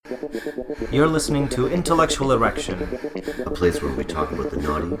You're listening to Intellectual Erection, a place where we talk about the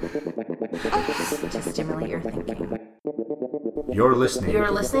naughty to stimulate your thinking. You're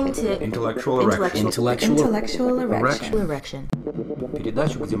listening to Intellectual Erection. Intellectual Erection.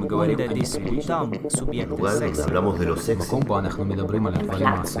 Передачу, где мы говорим о hablamos de lo sexy.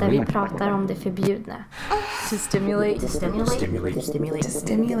 Där vi pratar om det förbjudna. To stimulate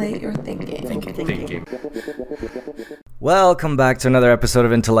your thinking. Welcome back to another episode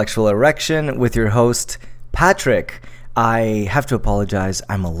of Intellectual Erection with your host, Patrick. I have to apologize.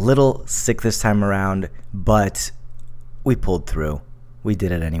 I'm a little sick this time around, but we pulled through. We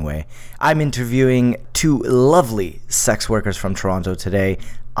did it anyway. I'm interviewing two lovely sex workers from Toronto today,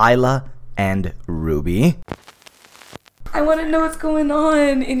 Isla and Ruby. I want to know what's going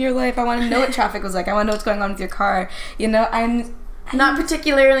on in your life. I want to know what traffic was like. I want to know what's going on with your car. You know, I'm not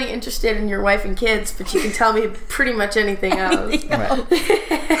particularly interested in your wife and kids, but you can tell me pretty much anything else. Right.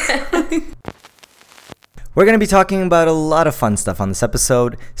 We're going to be talking about a lot of fun stuff on this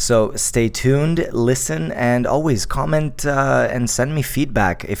episode, so stay tuned, listen, and always comment and send me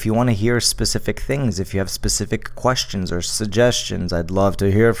feedback if you want to hear specific things. If you have specific questions or suggestions, I'd love to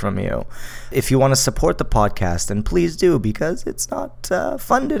hear from you. If you want to support the podcast, then please do, because it's not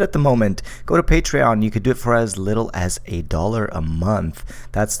funded at the moment. Go to Patreon. You could do it for as little as $1 a month.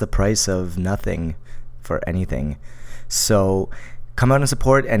 That's the price of nothing for anything. So come out and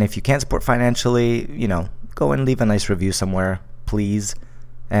support, and if you can't support financially, you know, go and leave a nice review somewhere, please.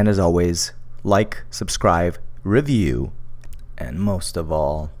 And as always, like, subscribe, review, and most of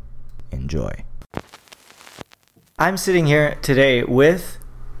all, enjoy. I'm sitting here today with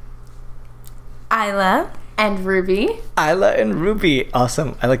Isla and Ruby. Isla and Ruby.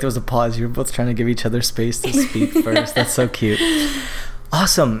 Awesome. I like there was a pause. You were both trying to give each other space to speak first. That's so cute.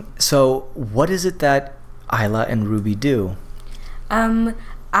 Awesome. So what is it that Isla and Ruby do?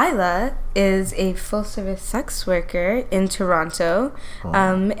 Isla is a full-service sex worker in Toronto,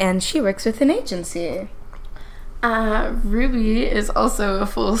 and she works with an agency. Ruby is also a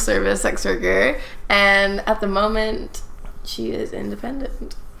full-service sex worker, and at the moment, she is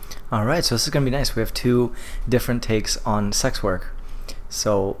independent. All right, so this is going to be nice. We have two different takes on sex work.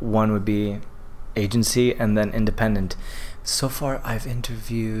 So one would be agency and then independent. So far, I've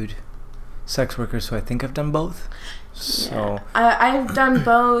interviewed sex workers, so I think I've done both. So yeah. I've done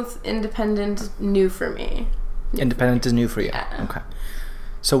both. Independent, new for me. Independent is new for you. Yeah. Okay.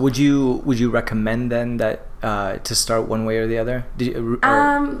 So would you recommend then that to start one way or the other?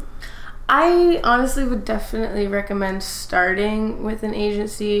 I honestly would definitely recommend starting with an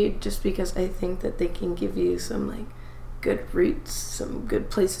agency, just because I think that they can give you some like good roots, some good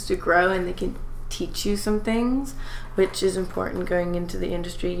places to grow, and they can teach you some things, which is important going into the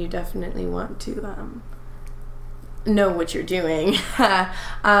industry. You definitely want to know what you're doing.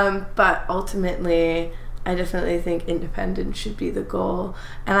 But ultimately, I definitely think independence should be the goal.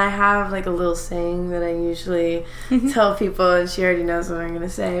 And I have like a little saying that I usually tell people, and she already knows what I'm going to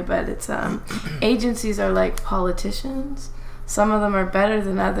say, but it's agencies are like politicians. Some of them are better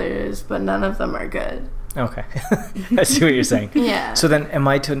than others, but none of them are good. Okay. I see what you're saying. Yeah. So then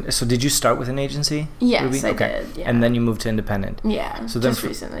so did you start with an agency? Yes, Ruby? I okay. did. Yeah. And then you moved to independent? Yeah, so then just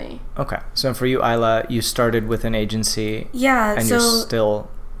recently. Okay. So then for you, Isla, you started with an agency. Yeah, and so you're still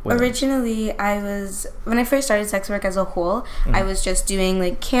with originally when I first started sex work as a whole, I was just doing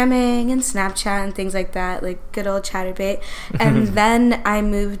like camming and Snapchat and things like that, like good old Chatterbait. And then I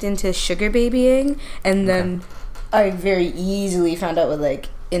moved into sugar babying, and then I very easily found out what like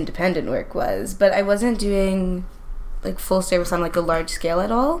independent work was, but I wasn't doing like full service on like a large scale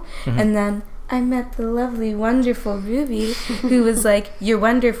at all. And then I met the lovely, wonderful Ruby, who was like, you're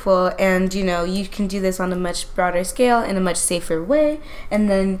wonderful, and you know, you can do this on a much broader scale in a much safer way. And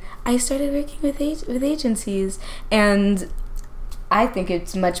then I started working with agencies, and I think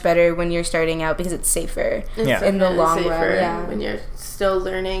it's much better when you're starting out because it's safer in the long run. Yeah. When you're still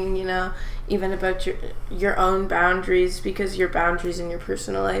learning, you know, even about your own boundaries, because your boundaries in your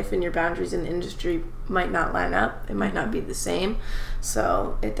personal life and your boundaries in the industry might not line up. It might not be the same.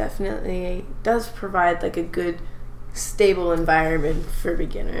 So it definitely does provide like a good, stable environment for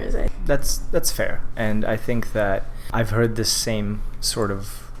beginners. That's fair. And I think that I've heard this same sort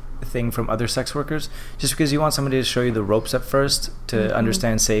of thing from other sex workers, just because you want somebody to show you the ropes at first to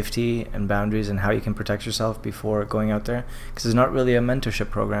understand safety and boundaries and how you can protect yourself before going out there, because there's not really a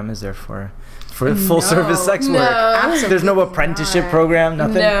mentorship program, is there, for full service sex work? No, there's no apprenticeship program,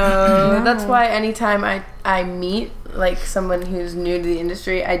 nothing. No, that's why anytime I meet like someone who's new to the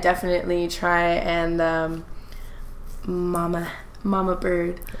industry, I definitely try and mama Mama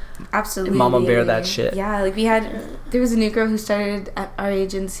Bird. Absolutely. Mama bear that shit. Yeah, like there was a new girl who started at our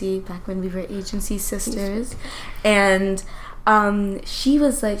agency back when we were agency sisters, and she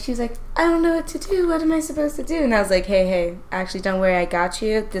was like, I don't know what to do. What am I supposed to do? And I was like, hey, actually, don't worry, I got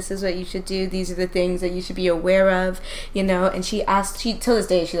you. This is what you should do. These are the things that you should be aware of, you know. And she till this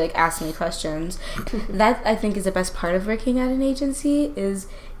day, she like asks me questions. That I think is the best part of working at an agency is,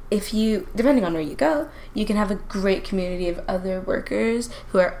 if you, depending on where you go, you can have a great community of other workers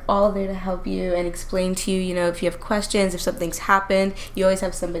who are all there to help you and explain to you, you know, if you have questions, if something's happened, you always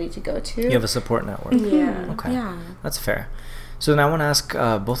have somebody to go to. You have a support network. Yeah. Okay. Yeah. That's fair. So then I want to ask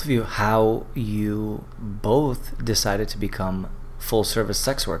both of you how you both decided to become full-service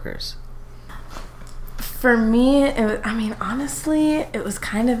sex workers. For me, honestly, it was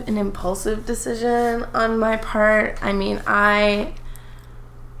kind of an impulsive decision on my part. I mean, I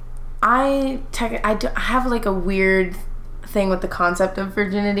have like a weird thing with the concept of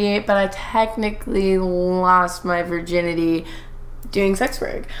virginity, but I technically lost my virginity doing sex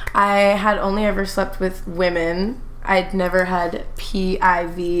work. I had only ever slept with women. I'd never had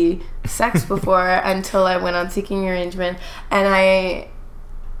PIV sex before until I went on seeking arrangement, and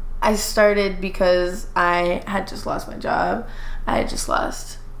I started because I had just lost my job. I had just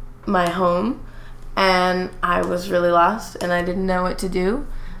lost my home, and I was really lost, and I didn't know what to do.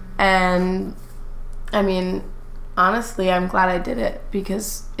 And I mean, honestly, I'm glad I did it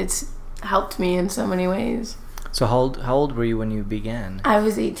because it's helped me in so many ways. So how old were you when you began? I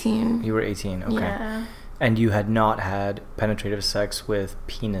was 18. You were 18, okay. Yeah. And you had not had penetrative sex with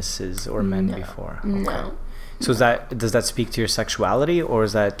penises or men before? Okay. No. So does that speak to your sexuality, or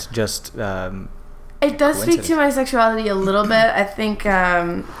is that just it does speak to my sexuality a little bit. I think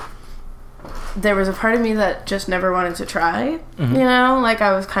there was a part of me that just never wanted to try. Mm-hmm. You know, like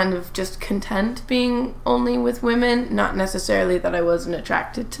I was kind of just content being only with women, not necessarily that I wasn't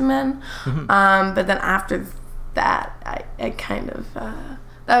attracted to men. Mm-hmm. But then after that, I kind of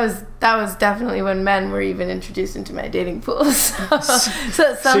that was definitely when men were even introduced into my dating pool. So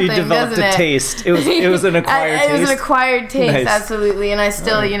something, so you developed a taste. It was an acquired taste. It was an acquired taste, Nice. Absolutely. And I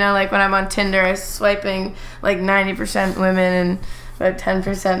still, you know, like when I'm on Tinder, I'm swiping like 90% women and about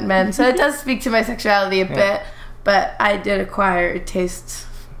 10% men. So it does speak to my sexuality a bit. But I did acquire a taste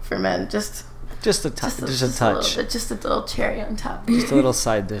for men. Just a touch. Just a little cherry on top. Just a little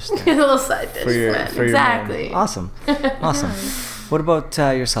side dish there. A little side dish for your exactly. Men. Awesome. What about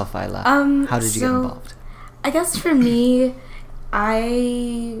yourself, Isla? How did you get involved? I guess for me,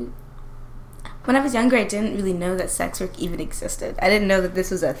 when I was younger, I didn't really know that sex work even existed. I didn't know that this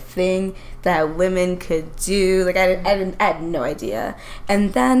was a thing that women could do. Like I had no idea.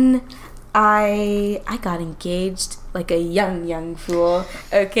 And then I got engaged like a young fool.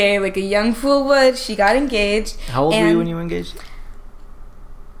 Okay, like a young fool would. She got engaged. How old were you when you were engaged?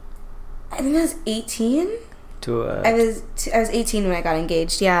 I think I was 18. I was 18 when I got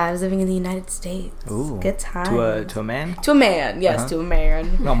engaged. Yeah, I was living in the United States. Ooh. Good time. To a man? To a man, yes, to a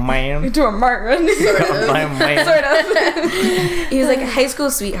man. A man. To a man. Sort of. He was like a high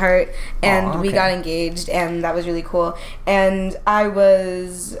school sweetheart, and we got engaged, and that was really cool. And I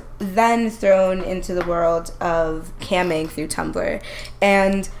was then thrown into the world of camming through Tumblr.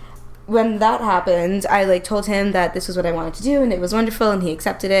 And when that happened, I like told him that this was what I wanted to do, and it was wonderful, and he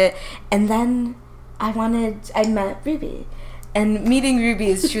accepted it. And then I met Ruby, and meeting Ruby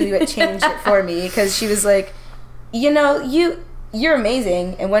is truly what changed it for me, because she was like, you know, you're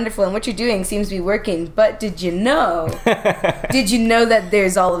amazing and wonderful, and what you're doing seems to be working, but did you know that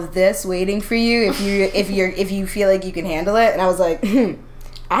there's all of this waiting for you if you feel like you can handle it? And I was like,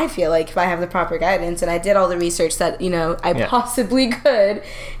 I feel like if I have the proper guidance, and I did all the research that, you know, I possibly could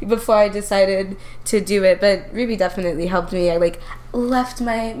before I decided to do it. But Ruby definitely helped me. I like left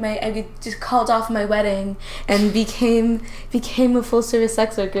I just called off my wedding and became a full service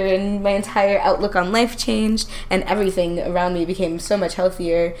sex worker, and my entire outlook on life changed, and everything around me became so much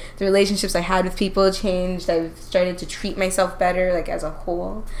healthier. The relationships I had with people changed. I started to treat myself better, like as a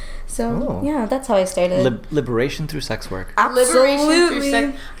whole. So yeah, that's how I started. Liberation through sex work. Absolutely. Liberation through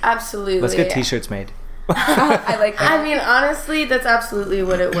sex. Absolutely. Let's get t-shirts made. I like that. I mean, honestly, that's absolutely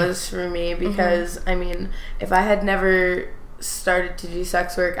what it was for me, because I mean, if I had never started to do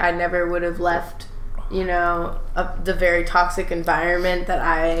sex work, I never would have left, you know, the very toxic environment that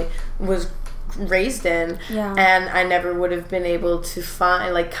I was raised in, and I never would have been able to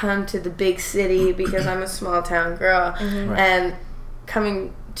come to the big city, because I'm a small town girl, and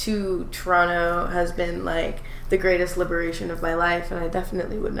coming to Toronto has been like the greatest liberation of my life, and I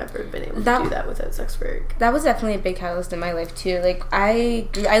definitely would never have been able to do that without sex work. That was definitely a big catalyst in my life too. Like I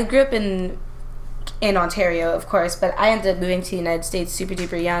grew up in in Ontario, of course, but I ended up moving to the United States super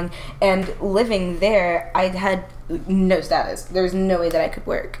duper young, and living there, I had no status. There was no way that I could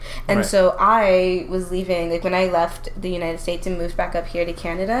work. And Right. so I was leaving, like when I left the United States and moved back up here to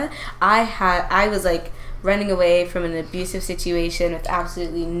Canada, I was like running away from an abusive situation with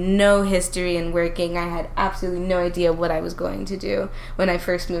absolutely no history in working. I had absolutely no idea what I was going to do when I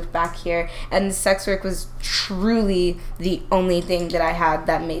first moved back here. And sex work was truly the only thing that I had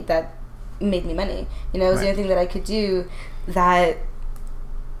that made me money. You know, it was the Right. only thing that I could do that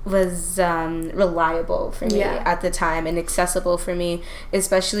was reliable for me Yeah. at the time and accessible for me,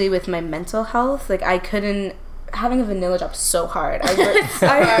 especially with my mental health. Like I couldn't, having a vanilla job so hard.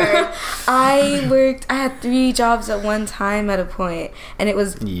 I worked I had 3 jobs at one time at a point, and it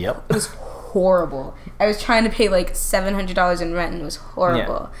was horrible. I was trying to pay like $700 in rent, and it was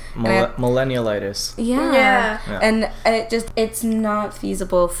horrible. Millennialitis. Yeah. And it's not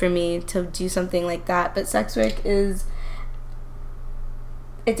feasible for me to do something like that. But sex work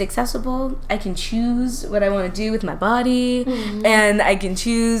it's accessible. I can choose what I want to do with my body, and I can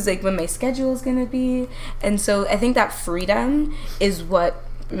choose like when my schedule is going to be. And so I think that freedom is what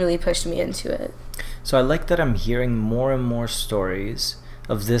really pushed me into it. So I like that I'm hearing more and more stories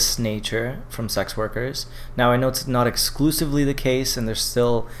of this nature from sex workers. Now I know it's not exclusively the case, and there's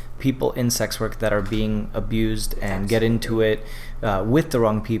still people in sex work that are being abused and get into it with the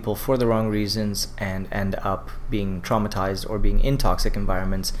wrong people for the wrong reasons and end up being traumatized or being in toxic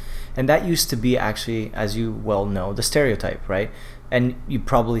environments. And that used to be actually, as you well know, the stereotype, right? And you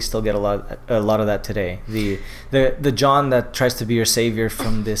probably still get a lot of that today. The John that tries to be your savior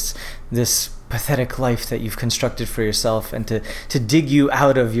from this pathetic life that you've constructed for yourself, and to dig you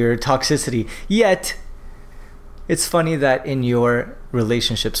out of your toxicity. Yet it's funny that in your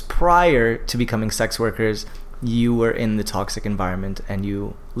relationships prior to becoming sex workers, you were in the toxic environment and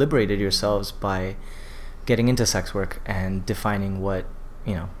you liberated yourselves by getting into sex work and defining what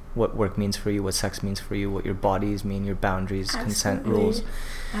work means for you, what sex means for you, what your bodies mean, your boundaries, consent rules.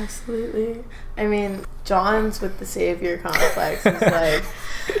 Absolutely. I mean, John's with the savior complex is like,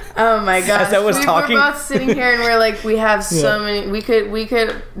 oh my gosh. As I was talking, we're both sitting here and we're like, we have so many. We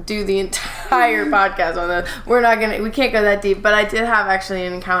could do the entire podcast on this. We can't go that deep. But I did have actually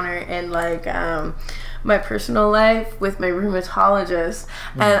an encounter in like my personal life with my rheumatologist,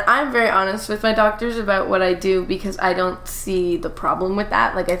 and I'm very honest with my doctors about what I do because I don't see the problem with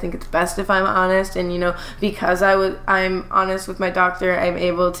that. Like I think it's best if I'm honest, and because I'm honest with my doctor, I'm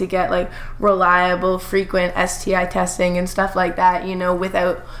able to get like reliable, frequent STI testing and stuff like that,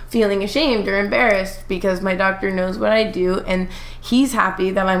 without feeling ashamed or embarrassed, because my doctor knows what I do and he's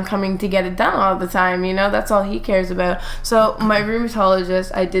happy that I'm coming to get it done all the time. That's all he cares about. So my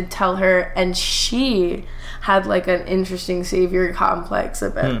rheumatologist, I did tell her, and she had like an interesting savior complex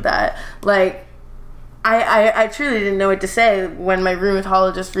about that. Like I truly didn't know what to say when my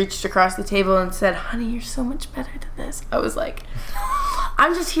rheumatologist reached across the table and said, "Honey, you're so much better than this." I was like,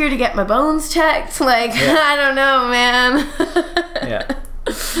 I'm just here to get my bones checked. Like, I don't know, man. Yeah.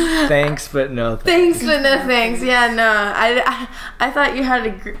 Thanks, but no thanks. Thanks, but no thanks. Yeah, no. I thought you had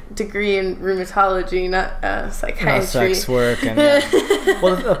a degree in rheumatology, not psychiatry. Not sex work. And,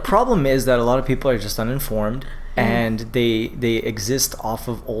 well, the problem is that a lot of people are just uninformed, and they exist off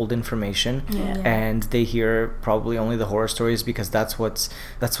of old information, and they hear probably only the horror stories because that's what's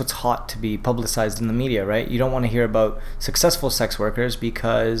hot to be publicized in the media, right? You don't want to hear about successful sex workers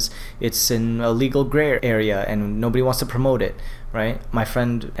because it's in a legal gray area and nobody wants to promote it, right? My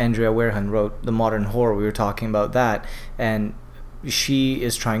friend Andrea Werhan wrote The Modern Whore. We were talking about that, and she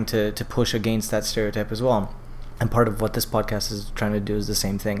is trying to push against that stereotype as well. And part of what this podcast is trying to do is the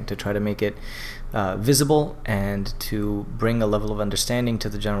same thing, to try to make it visible and to bring a level of understanding to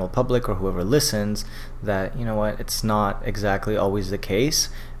the general public or whoever listens that, it's not exactly always the case.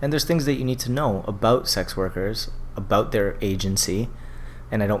 And there's things that you need to know about sex workers, about their agency.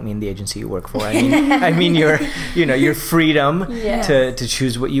 And I don't mean the agency you work for. I mean your freedom to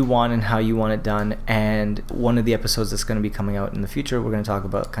choose what you want and how you want it done. And one of the episodes that's going to be coming out in the future, we're going to talk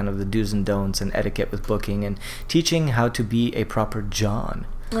about kind of the do's and don'ts and etiquette with booking and teaching how to be a proper John.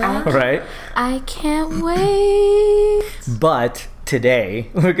 Right? I can't wait. But today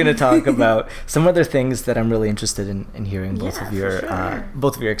we're going to talk about some other things that I'm really interested in hearing both of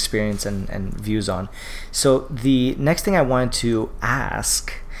your experience and views on. So the next thing I wanted to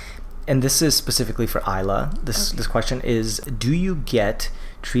ask, and this is specifically for Isla, this question is, do you get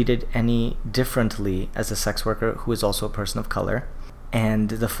treated any differently as a sex worker who is also a person of color? And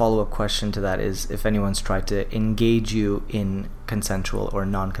the follow-up question to that is if anyone's tried to engage you in consensual or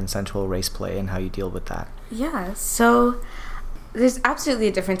non-consensual race play and how you deal with that. Yeah, so there's absolutely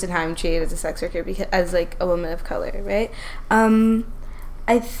a difference in how I'm treated as a sex worker, because as like a woman of color, right?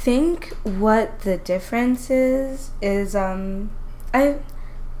 I think what the difference is I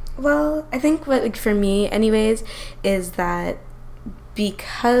think what, like, for me anyways, is that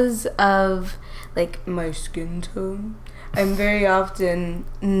because of like my skin tone, I'm very often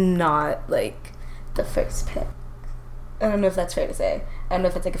not like the first pick. I don't know if that's fair to say. I don't know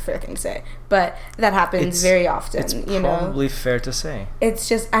if that's like a fair thing to say, but that happens very often. It's you know, probably fair to say. It's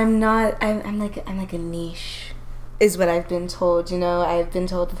just I'm like a niche, is what I've been told. You know, I've been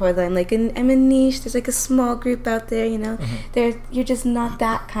told before that I'm a niche. There's like a small group out there. You know, you're just not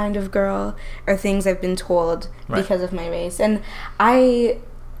that kind of girl, or things I've been told because of my race. And I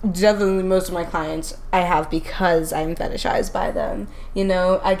definitely, most of my clients I have because I'm fetishized by them. You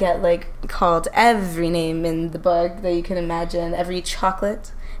know, I get like called every name in the book that you can imagine, every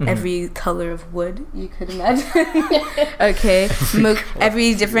chocolate, every color of wood you could imagine. Okay,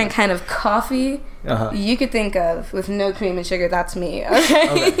 every different kind of coffee you could think of with no cream and sugar. That's me.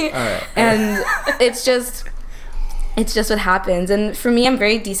 Okay, all right. And it's just what happens. And for me, I'm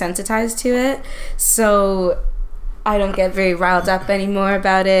very desensitized to it, so I don't get very riled up anymore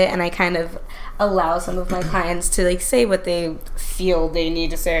about it, and I kind of allow some of my clients to like say what they feel they need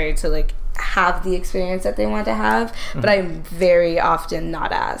to say to like have the experience that they want to have. But I'm very often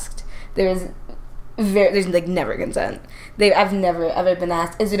not asked. There's like never consent. I've never ever been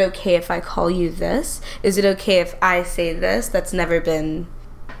asked, is it okay if I call you this? Is it okay if I say this? That's never been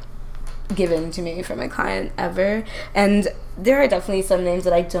given to me from a client ever. And there are definitely some names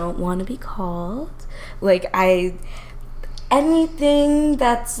that I don't want to be called. Like anything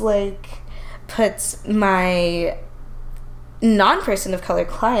that's like puts my non-person of color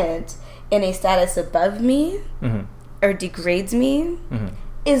client in a status above me or degrades me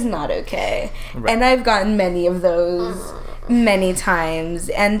is not okay. Right. And I've gotten many of those many times,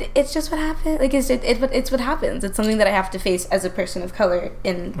 and it's just what happens. Like it's what happens. It's something that I have to face as a person of color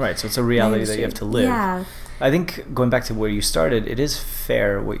in so it's a reality that you have to live. Yeah. I think going back to where you started, it is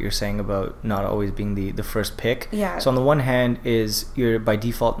fair what you're saying about not always being the first pick. Yeah. So on the one hand is you're by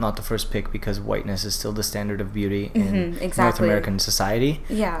default not the first pick because whiteness is still the standard of beauty in North American society.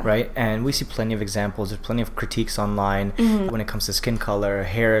 Yeah. Right? And we see plenty of examples. There's plenty of critiques online when it comes to skin color,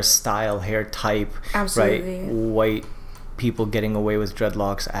 hair style, hair type. Absolutely. Right? White people getting away with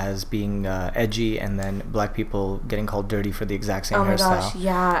dreadlocks as being edgy, and then black people getting called dirty for the exact same hairstyle. Oh my gosh,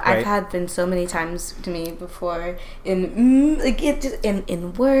 yeah. Right? I've had been so many times to me before in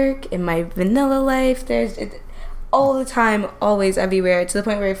work, in my vanilla life. There's all the time, always, everywhere, to the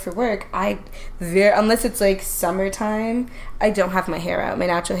point where for work, unless it's like summertime, I don't have my hair out. My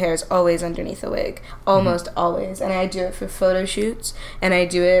natural hair is always underneath a wig, almost always. And I do it for photo shoots, and I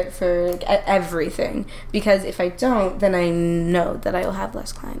do it for everything, because if I don't, then I know that I will have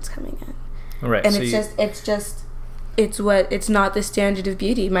less clients coming in. Right. And it's not the standard of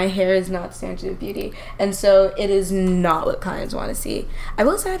beauty. My hair is not standard of beauty, and so it is not what clients want to see. I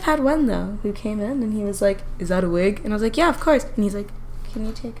will say I've had one though who came in and he was like, "Is that a wig?" And I was like, "Yeah, of course." And he's like, "Can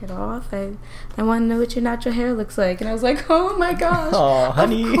you take it off? I want to know what your natural hair looks like." And I was like, "Oh my gosh, oh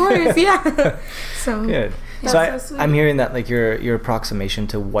honey, of course, yeah." So good. So I'm hearing that like your approximation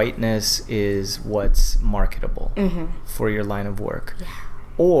to whiteness is what's marketable for your line of work. Yeah.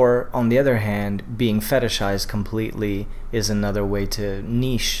 Or, on the other hand, being fetishized completely is another way to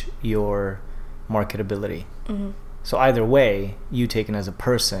niche your marketability. So either way, you taken as a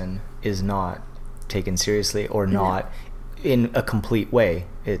person is not taken seriously or not in a complete way.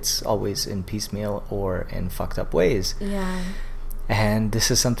 It's always in piecemeal or in fucked up ways. Yeah. And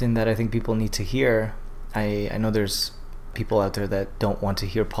this is something that I think people need to hear. I know there's people out there that don't want to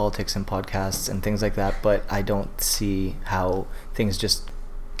hear politics in podcasts and things like that, but I don't see how things just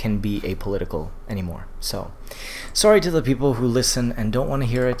can be apolitical anymore. So sorry to the people who listen and don't want to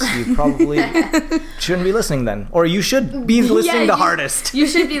hear it. You probably shouldn't be listening then, or you should be listening the hardest. You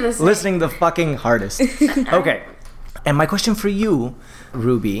should be listening the fucking hardest. Okay. And my question for you,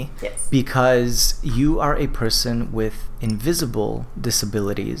 Ruby, because you are a person with invisible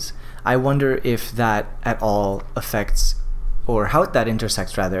disabilities, I wonder if that at all affects, or how that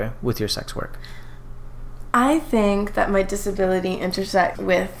intersects rather, with your sex work. I think that my disability intersects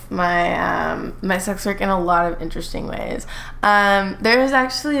with my my sex work in a lot of interesting ways. There is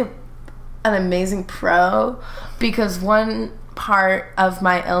actually an amazing pro, because one part of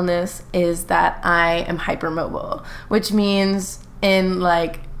my illness is that I am hypermobile, which means, in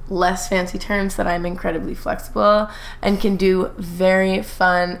like less fancy terms, that I'm incredibly flexible and can do very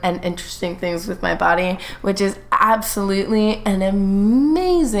fun and interesting things with my body, which is absolutely an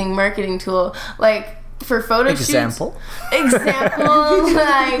amazing marketing tool. Like, for photo Example? Like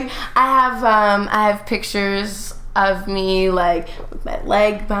I have pictures of me like with my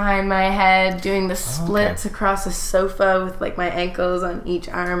leg behind my head doing the splits across a sofa with like my ankles on each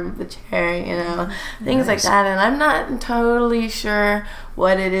arm of the chair, you know, things like that. And I'm not totally sure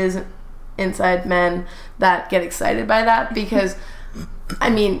what it is inside men that get excited by that, because I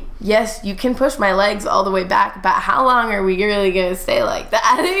mean, yes, you can push my legs all the way back, but how long are we really gonna stay like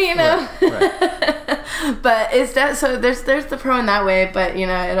that? You know. Right. But it's that. So there's the pro in that way, but you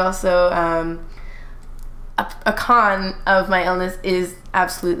know, it also a con of my illness is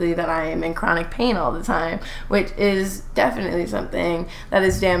absolutely that I am in chronic pain all the time, which is definitely something that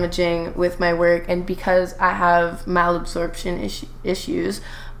is damaging with my work. And because I have malabsorption issues,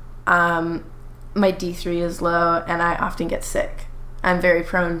 my D3 is low, and I often get sick. I'm very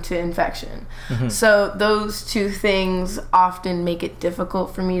prone to infection. Mm-hmm. So those two things often make it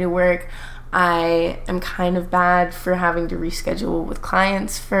difficult for me to work. I am kind of bad for having to reschedule with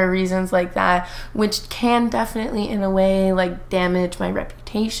clients for reasons like that, which can definitely in a way like damage my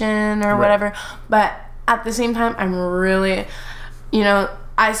reputation or whatever. But at the same time, I'm really, you know,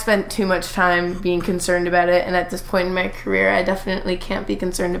 I spent too much time being concerned about it, and at this point in my career, I definitely can't be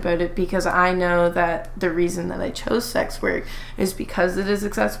concerned about it, because I know that the reason that I chose sex work is because it is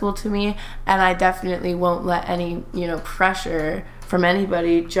accessible to me, and I definitely won't let any, you know, pressure from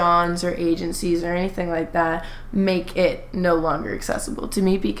anybody, Johns or agencies or anything like that, make it no longer accessible to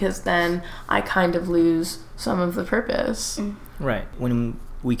me, because then I kind of lose some of the purpose. Right. When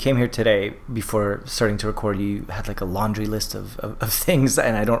we came here today, before starting to record, you had like a laundry list of things,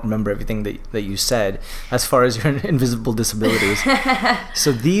 and I don't remember everything that you said as far as your invisible disabilities.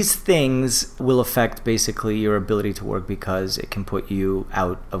 So these things will affect basically your ability to work, because it can put you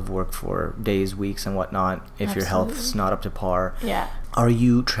out of work for days, weeks, and whatnot if your health's not up to par. Yeah. Are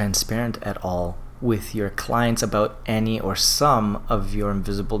you transparent at all with your clients about any or some of your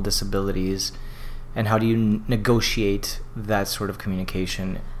invisible disabilities? And how do you negotiate that sort of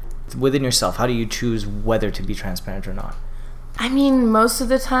communication within yourself? How do you choose whether to be transparent or not? I mean, most of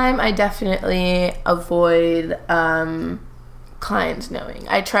the time, I definitely avoid clients knowing.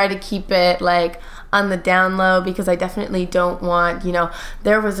 I try to keep it, like, on the down low, because I definitely don't want, you know,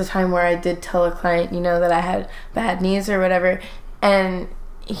 there was a time where I did tell a client, you know, that I had bad knees or whatever, and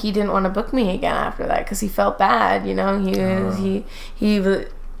he didn't want to book me again after that because he felt bad, you know.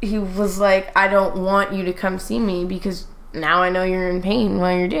 He was like, I don't want you to come see me because now I know you're in pain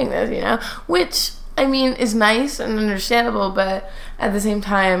while you're doing this, you know? Which, I mean, is nice and understandable, but at the same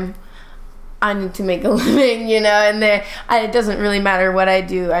time, I need to make a living, you know? And it doesn't really matter what I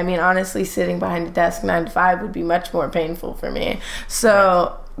do. I mean, honestly, sitting behind a desk 9 to 5 would be much more painful for me.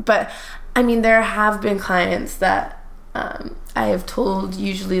 So, but, I mean, there have been clients that I have told,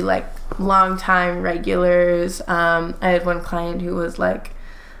 usually, like, long-time regulars. I had one client who was, like,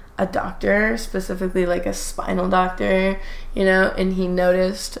 a doctor, specifically like a spinal doctor, you know, and he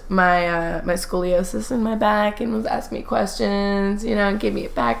noticed my my scoliosis in my back and was asking me questions, you know, and gave me a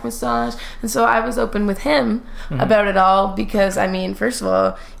back massage. And so I was open with him about it all, because I mean, first of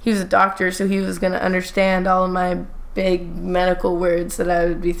all, he was a doctor, so he was going to understand all of my big medical words that I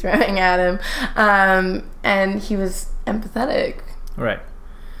would be throwing at him, and he was empathetic. Right.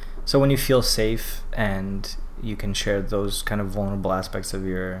 So when you feel safe and you can share those kind of vulnerable aspects of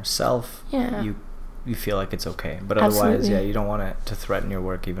yourself, you feel like it's okay. But otherwise, you don't want it to threaten your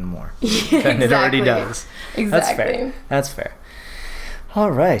work even more than it already does. Exactly. That's fair.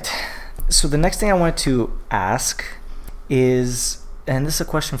 All right. So the next thing I wanted to ask is, and this is a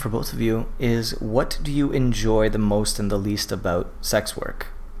question for both of you, is what do you enjoy the most and the least about sex work?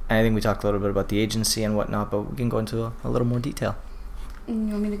 And I think we talked a little bit about the agency and whatnot, but we can go into a little more detail. You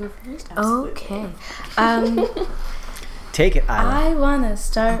want me to go first? Absolutely. Okay. Take it, Isla. I want to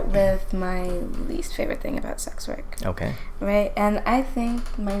start with my least favorite thing about sex work. Okay. Right? And I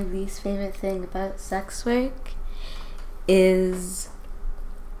think my least favorite thing about sex work is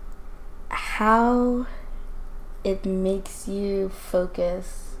how it makes you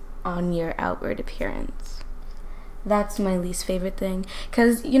focus on your outward appearance. That's my least favorite thing.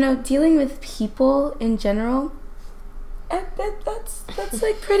 Because, you know, dealing with people in general, that's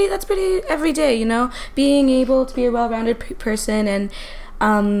pretty everyday, you know, being able to be a well-rounded person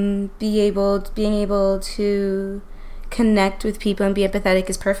and being able to connect with people and be empathetic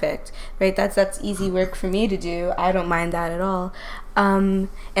is perfect, right? That's easy work for me to do. I don't mind that at all. And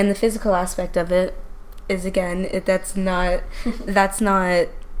the physical aspect of it is, again, that's not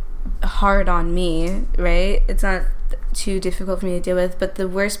hard on me, right? It's not too difficult for me to deal with. But the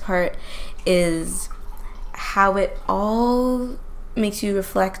worst part is how it all makes you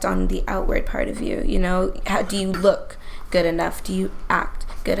reflect on the outward part of you. You know, how do you look good enough? Do you act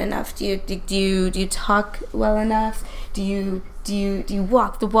good enough? Do you talk well enough? Do you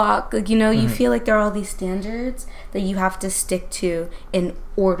walk the walk? Like, you know, you feel like there are all these standards that you have to stick to in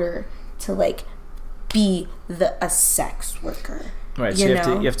order to like be a sex worker. Right. So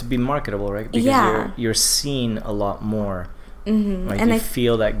you have to be marketable, right? Because you're seen a lot more. Like, and you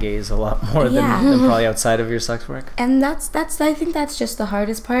feel that gaze a lot more than probably outside of your sex work. And that's I think that's just the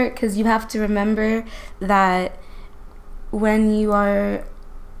hardest part, because you have to remember that when you are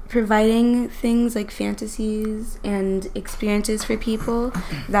providing things like fantasies and experiences for people,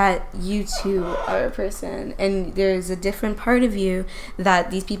 that you too are a person, and there's a different part of you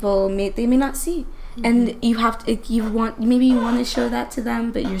that these people may not see. And you have to, maybe you want to show that to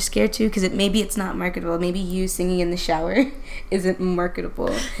them, but you're scared to, because maybe it's not marketable. Maybe you singing in the shower isn't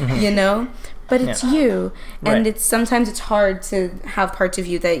marketable, you know? But it's you, and sometimes it's hard to have parts of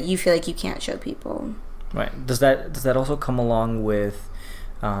you that you feel like you can't show people. Right. Does that also come along with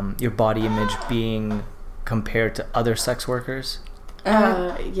your body image being compared to other sex workers?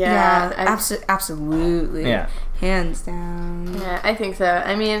 Absolutely. Yeah, hands down. Yeah, I think so.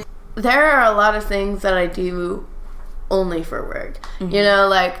 I mean, there are a lot of things that I do only for work. You know,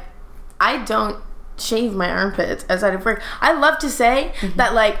 like, I don't shave my armpits outside of work. I love to say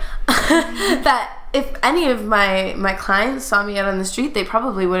that, like, that if any of my clients saw me out on the street, they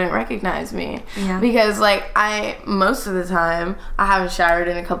probably wouldn't recognize me. Yeah. Because, like, most of the time, I haven't showered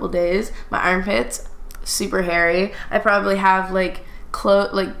in a couple days. My armpits, super hairy. I probably have, like,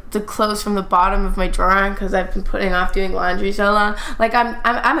 the clothes from the bottom of my drawer on, because I've been putting off doing laundry so long. Like,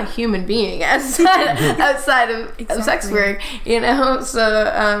 I'm a human being outside of sex work, you know.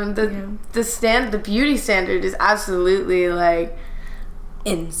 So the beauty standard is absolutely, like,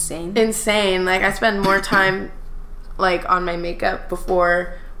 insane. Like, I spend more time, like, on my makeup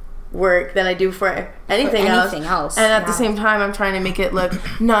before work than I do for anything else. And at the same time, I'm trying to make it look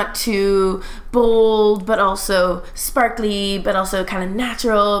not too bold, but also sparkly, but also kind of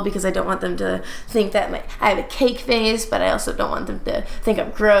natural, because I don't want them to think that I have a cake face, but I also don't want them to think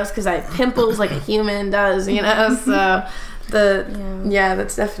I'm gross because I have pimples like a human does, you know. So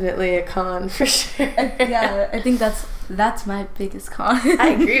that's definitely a con for sure. I think that's my biggest con. I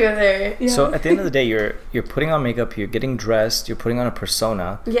agree with her. Yeah. So at the end of the day, you're putting on makeup, you're getting dressed, you're putting on a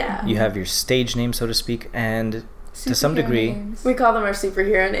persona. Yeah. You have your stage name, so to speak, and to some degree, names. We call them our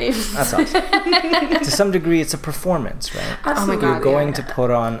superhero names. That's awesome. To some degree, it's a performance, right? Absolutely. Oh my God, you're going to put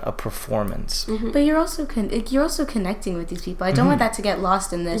on a performance. But you're also connecting with these people. I don't want that to get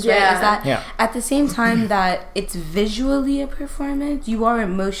lost in this, right? Is that at the same time that it's visually a performance, you are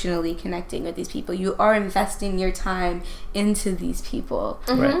emotionally connecting with these people. You are investing your time into these people,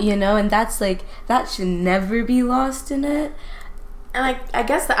 right? You know, and that's like, that should never be lost in it. And I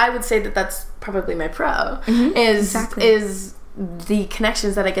guess that I would say that that's probably my pro, is the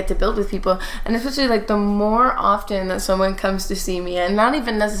connections that I get to build with people. And especially, like, the more often that someone comes to see me, and not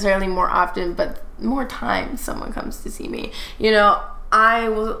even necessarily more often, but more times someone comes to see me, you know, I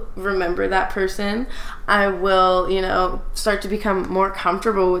will remember that person. I will, you know, start to become more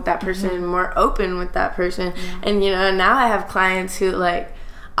comfortable with that person, more open with that person. And, you know, now I have clients who, like,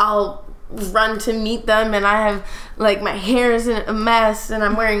 I'll run to meet them, and I have, like, my hair is in a mess, and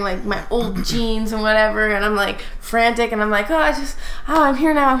I'm wearing, like, my old jeans and whatever, and I'm, like, frantic, and I'm like, I'm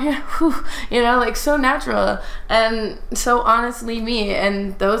here now, whew, you know, like, so natural and so honestly me.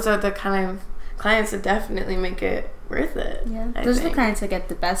 And those are the kind of clients that definitely make it worth it. Those are the clients that get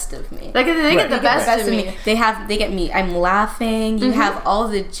the best of me. They get the best of me. They get me. I'm laughing. You have all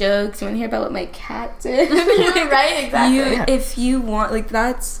the jokes. You want to hear about what my cat did? Right, exactly. If you want, like,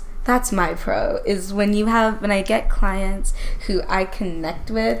 that's my pro, is when I get clients who I connect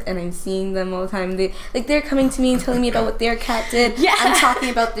with, and I'm seeing them all the time. They're coming to me and telling me about what their cat did. Yeah. I'm talking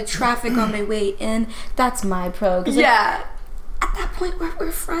about the traffic on my way in. That's my pro. Like, at that point,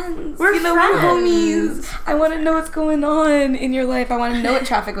 we're friends. We're homies. I want to know what's going on in your life. I want to know what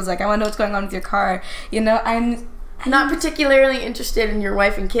traffic was like. I want to know what's going on with your car. You know, I'm not particularly interested in your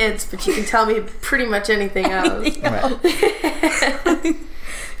wife and kids, but you can tell me pretty much anything else.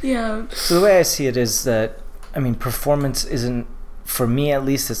 Yeah. So the way I see it is that, I mean, performance isn't, for me at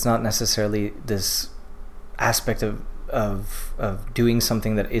least, it's not necessarily this aspect of doing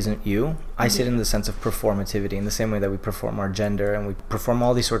something that isn't you. I see it in the sense of performativity, in the same way that we perform our gender and we perform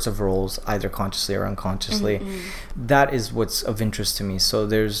all these sorts of roles, either consciously or unconsciously. That is what's of interest to me. So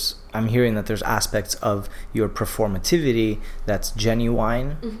I'm hearing that there's aspects of your performativity that's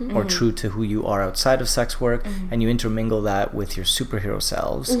genuine or true to who you are outside of sex work, and you intermingle that with your superhero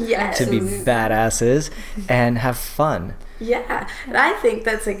selves to be badasses and have fun. Yeah, and I think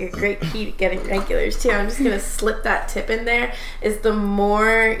that's like a great key to getting regulars too. I'm just gonna slip that tip in there. Is the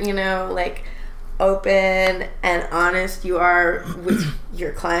more, you know, like open and honest you are with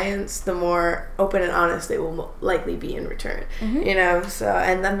your clients, the more open and honest they will likely be in return. You know, so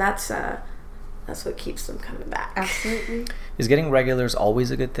and then that's what keeps them coming back. Absolutely. Is getting regulars always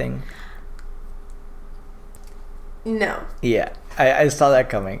a good thing? No. Yeah, I saw that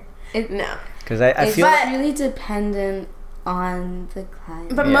coming. No. Because I feel it's really dependent on the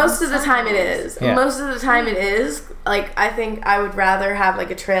client. But most of the time it is. Yeah. Most of the time it is. Like, I think I would rather have,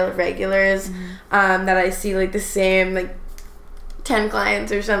 like, a trail of regulars that I see, like, the same, like, 10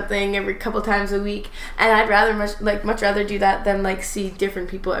 clients or something every couple times a week. And I'd rather much rather do that than, like, see different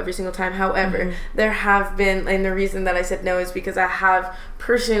people every single time. However, there have been, and the reason that I said no is because I have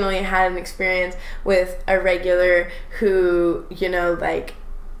personally had an experience with a regular who, you know, like,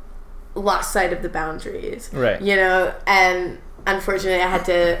 lost sight of the boundaries, right? You know, and unfortunately, I had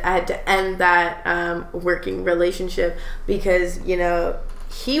to end that working relationship because, you know,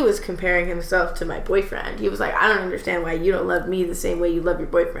 he was comparing himself to my boyfriend. He was like, I don't understand why you don't love me the same way you love your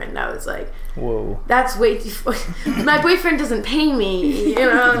boyfriend. And I was like, whoa, that's way too. My boyfriend doesn't pay me, you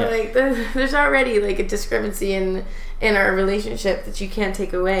know. Like there's already like a discrepancy in our relationship that you can't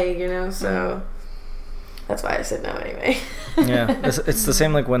take away, you know. So. That's why I said no anyway. Yeah, it's the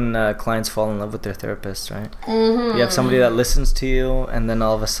same like when clients fall in love with their therapist, right? You have somebody that listens to you, and then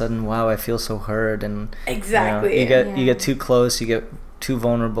all of a sudden, wow, I feel so heard, and exactly, you get too close, you get too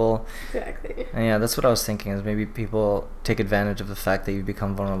vulnerable. Exactly. And yeah, that's what I was thinking. Is maybe people take advantage of the fact that you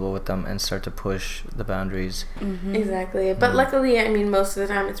become vulnerable with them and start to push the boundaries. Exactly, but luckily, I mean, most of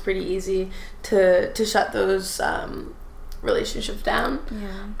the time, it's pretty easy to shut those. Relationships down.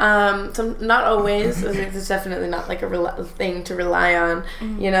 So not always. I mean, it's definitely not like a thing to rely on,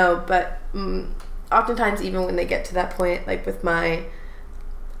 you know, but oftentimes even when they get to that point, like with my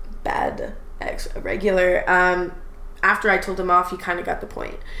bad ex-regular, after I told him off, he kind of got the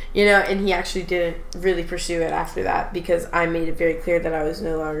point, you know, and he actually didn't really pursue it after that because I made it very clear that I was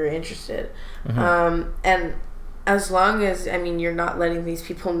no longer interested. And as long as, I mean, you're not letting these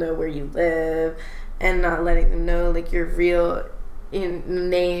people know where you live and not letting them know like your real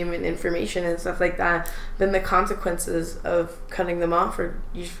name and information and stuff like that, then the consequences of cutting them off are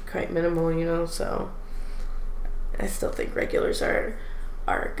usually quite minimal, you know. So I still think regulars are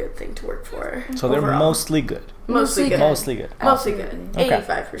a good thing to work for. So they're mostly good. Mostly good. Mostly good. Mostly good. Okay.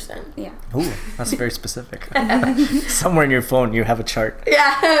 85%. Yeah. Ooh, that's very specific. Somewhere in your phone you have a chart.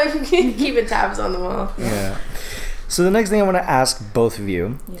 Yeah, keeping tabs on the wall. Yeah. So the next thing I want to ask both of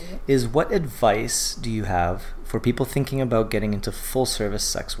you is, what advice do you have for people thinking about getting into full service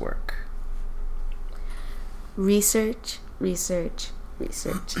sex work? Research. Please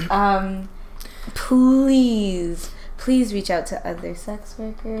reach out to other sex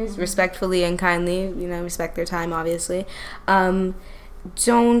workers respectfully and kindly. You know, respect their time, obviously. Don't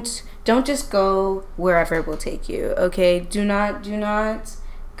just go wherever it will take you. Okay, do not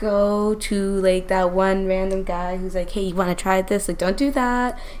go to like that one random guy who's like, hey, you want to try this? Like, don't do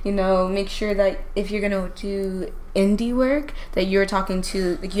that. You know, make sure that if you're gonna do indie work, that you're talking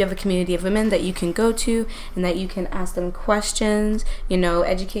to, like, you have a community of women that you can go to and that you can ask them questions. You know,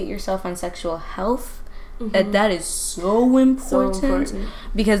 educate yourself on sexual health. That is so important.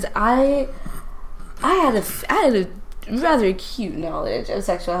 Because I had a rather acute knowledge of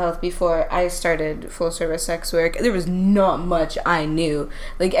sexual health before I started full service sex work. There was not much I knew.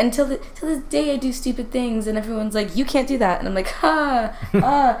 Like, until this day I do stupid things and everyone's like, you can't do that. And I'm like,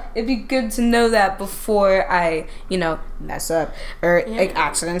 it'd be good to know that before I, you know, mess up or like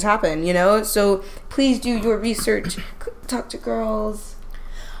accidents happen, you know? So please do your research. Talk to girls.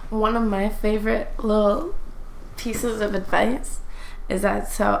 One of my favorite little pieces of advice is that,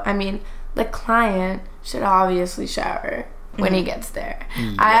 so, I mean, the client should obviously shower when he gets there.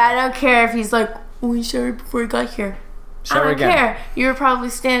 I don't care if he's like, we showered before he got here. Shower I don't again. care. You were probably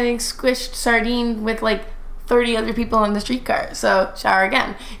standing squished sardine with like 30 other people on the streetcar, so shower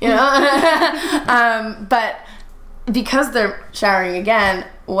again, you know. But because they're showering again,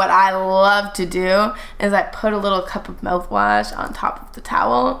 what I love to do is I put a little cup of mouthwash on top of the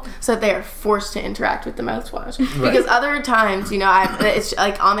towel so that they are forced to interact with the mouthwash. Right. Because other times, you know, it's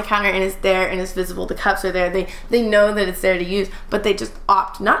like on the counter and it's there and it's visible. The cups are there. They know that it's there to use, but they just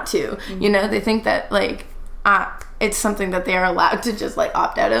opt not to. You know, they think that like it's something that they are allowed to just like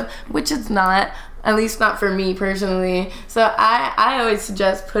opt out of, which it's not. At least not for me personally. So I always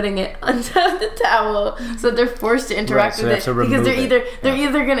suggest putting it on top of the towel so that they're forced to interact with it, because they're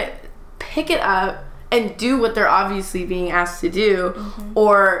either gonna pick it up and do what they're obviously being asked to do,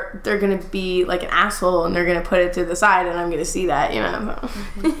 or they're gonna be like an asshole and they're gonna put it to the side, and I'm gonna see that, you know.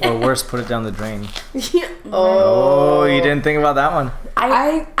 Or worse, put it down the drain. Yeah. Oh, you didn't think about that one.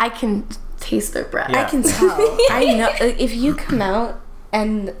 I can taste their breath. I can tell. I know, like, if you come out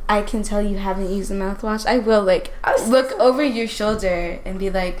and I can tell you haven't used the mouthwash, I will like look over your shoulder and be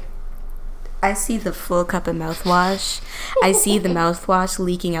like, I see the full cup of mouthwash. I see the mouthwash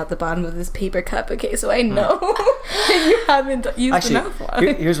leaking out the bottom of this paper cup. Okay, so I know you haven't used the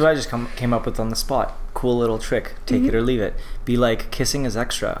mouthwash. Here's what I just came up with on the spot. Cool little trick. Take it or leave it. Be like, kissing is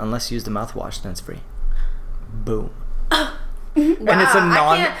extra unless you use the mouthwash, then it's free. Boom. Wow, and it's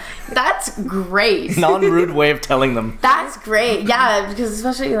a that's great. non-rude way of telling them. That's great. Yeah, because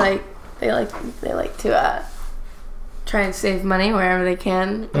especially like they like to try and save money wherever they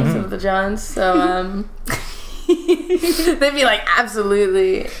can. Most of the Johns. So they'd be like,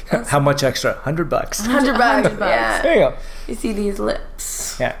 absolutely. How much extra? $100. $100. Yeah. There you go. You see these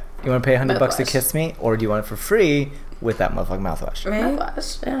lips. Yeah. You want to pay $100 to kiss me, or do you want it for free with that motherfucking mouthwash? Right?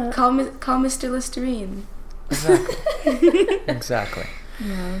 Mouthwash. Yeah. Call Mr. Listerine. Exactly. Exactly.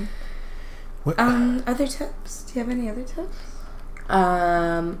 Yeah. Other tips? Do you have any other tips?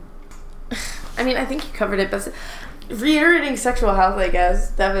 I mean, I think you covered it, but reiterating sexual health, I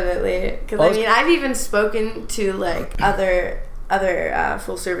guess, definitely. Because I mean, I've even spoken to like other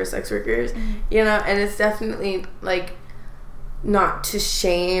full service sex workers, you know, and it's definitely like not to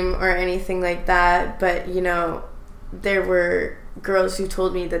shame or anything like that, but you know, there were girls who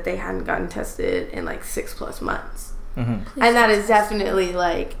told me that they hadn't gotten tested in like 6+ months. And that is definitely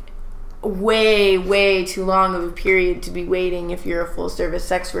like way too long of a period to be waiting if you're a full service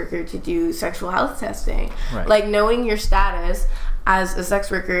sex worker to do sexual health testing. Right. Like, knowing your status as a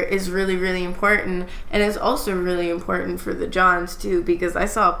sex worker is really important, and it's also really important for the Johns too, because I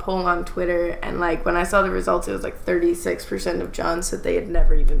saw a poll on Twitter, and like when I saw the results, it was like 36% of Johns said they had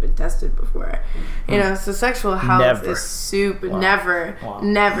never even been tested before. You know, so sexual health is super never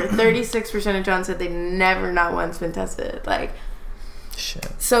 36% of Johns said they never not once been tested. Like, shit.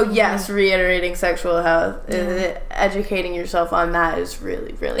 So yes, reiterating sexual health, educating yourself on that is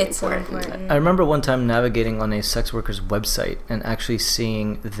really important. So important. I remember one time navigating on a sex worker's website and actually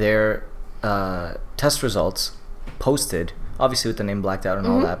seeing their test results posted, obviously with the name blacked out and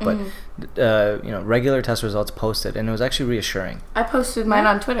all that, but you know, regular test results posted, and it was actually reassuring. I posted mine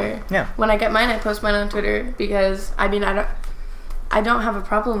on Twitter. Yeah. When I get mine, I post mine on Twitter, because I mean, I don't have a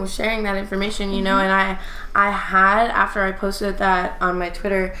problem with sharing that information, you know, and I had, after I posted that on my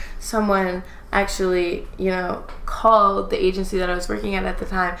Twitter, someone actually, you know, called the agency that I was working at the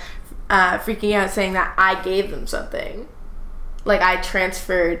time, freaking out, saying that I gave them something. Like, I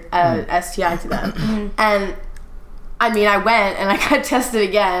transferred a STI to them. And, I mean, I went and I got tested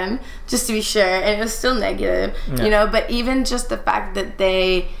again, just to be sure, and it was still negative, you know, but even just the fact that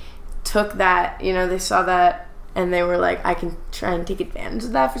they took that, you know, they saw that, and they were like, I can try and take advantage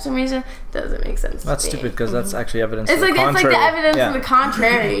of that for some reason, doesn't make sense. That's to me. Stupid, because that's actually evidence. It's like the evidence to the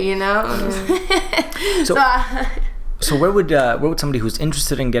contrary, you know. So where would somebody who's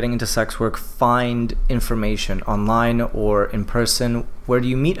interested in getting into sex work find information, online or in person? Where do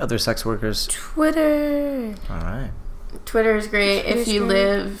you meet other sex workers? Twitter. All right. Twitter is great. If you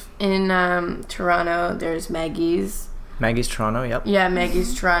live in Toronto, there's Maggie's. Maggie's Toronto, yep. Yeah,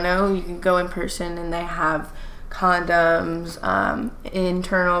 Maggie's Toronto. You can go in person, and they have condoms,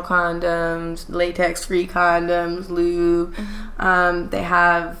 internal condoms, latex-free condoms, lube. They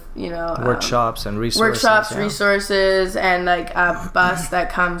have, you know, workshops and resources. Resources, and like a bus that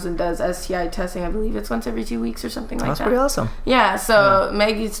comes and does STI testing. I believe it's once every 2 weeks or something like that. That's pretty awesome. Yeah, so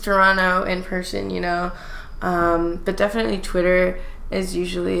Maggie's Toronto in person, you know. But definitely Twitter is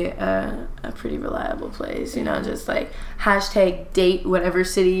usually a pretty reliable place, you know, just like hashtag date whatever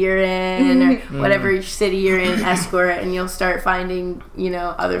city you're in, or whatever city you're in, escort, and you'll start finding, you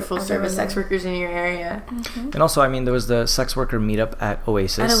know, other full service sex workers in your area. And also, I mean, there was the sex worker meetup at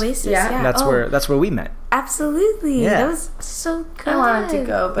Oasis. Yeah. That's where we met. Absolutely. Yeah. That was so good. I wanted to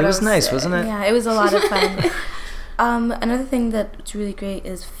go, but it was nice, wasn't it? Yeah, it was a lot of fun. Another thing that's really great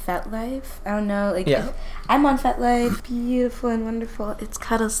is FetLife. I don't know, like, Yeah. I'm on FetLife, beautiful and wonderful. It's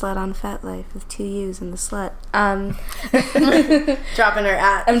Cuddle Slut on FetLife with 2 U's in the slut. Dropping her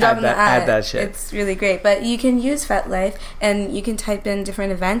at. I'm dropping the add ad. that shit. It's really great. But you can use FetLife and you can type in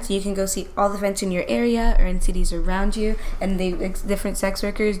different events. You can go see all the events in your area or in cities around you. And different sex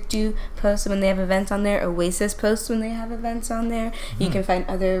workers do post when they have events on there. Oasis posts when they have events on there. You can find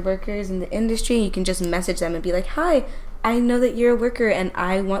other workers in the industry. You can just message them and be like, hi, I know that you're a worker and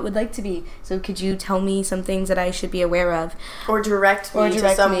I would like to be. So could you tell me some things that I should be aware of? Or direct me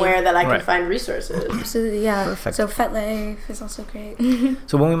to somewhere that I can find resources. Absolutely, yeah. Perfect. So FetLife is also great.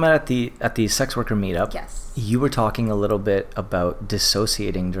 So when we met at the sex worker meetup, Yes. you were talking a little bit about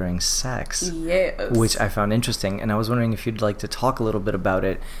dissociating during sex. Yes. Which I found interesting, and I was wondering if you'd like to talk a little bit about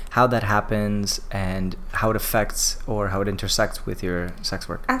it, how that happens, and how it affects or how it intersects with your sex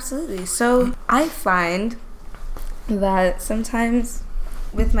work. Absolutely. So I find that sometimes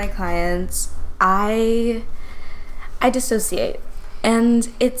with my clients, I dissociate. And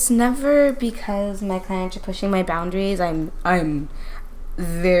it's never because my clients are pushing my boundaries. I'm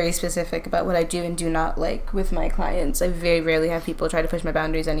very specific about what I do and do not like with my clients. I very rarely have people try to push my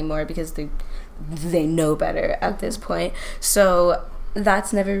boundaries anymore because they know better at this point. So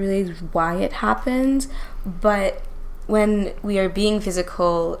that's never really why it happens. But when we are being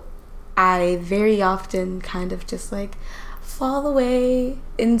physical, I very often kind of just like fall away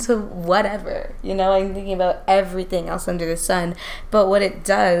into whatever, I'm thinking about everything else under the sun. But what it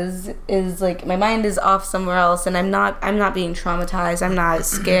does is like my mind is off somewhere else, and I'm not being traumatized, I'm not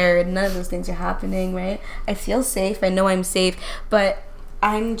scared, none of those things are happening, right? I feel safe, I know I'm safe, but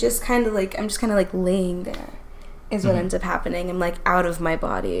I'm just kind of like laying there is what ends up happening. I'm like out of my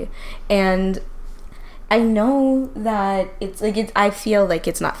body, and I know that I feel like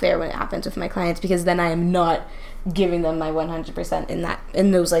it's not fair when it happens with my clients, because then I am not giving them my 100%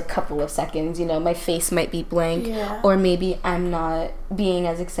 in those like couple of seconds. My face might be blank, or maybe I'm not being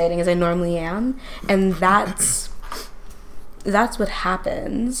as exciting as I normally am, and that's what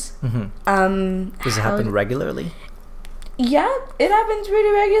happens. Does it happen regularly? Yeah, it happens pretty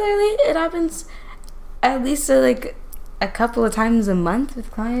regularly. It happens at least like a couple of times a month with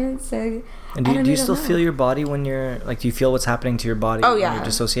clients. And do you still feel your body when you're like? Do you feel what's happening to your body when you're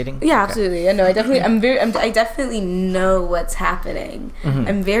dissociating? Yeah, okay. Absolutely. I know. I definitely know what's happening.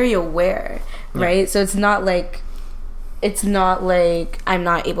 I'm very aware, right? So it's not like I'm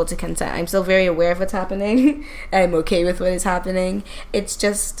not able to consent. I'm still very aware of what's happening. I'm okay with what is happening. It's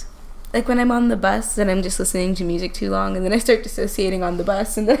just like when I'm on the bus and I'm just listening to music too long, and then I start dissociating on the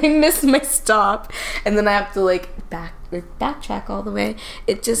bus, and then I miss my stop, and then I have to backtrack all the way.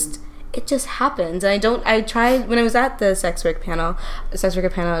 It just happens. And I tried when I was at the sex worker panel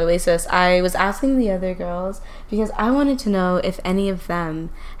at Oasis, I was asking the other girls because I wanted to know if any of them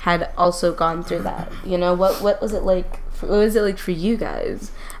had also gone through that. What was it like? What was it like for you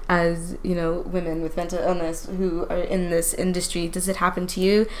guys as, women with mental illness who are in this industry? Does it happen to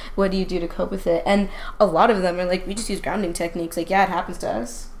you? What do you do to cope with it? And a lot of them are like, we just use grounding techniques. Like, yeah, it happens to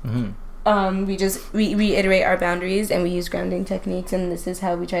us. We reiterate our boundaries and we use grounding techniques, and this is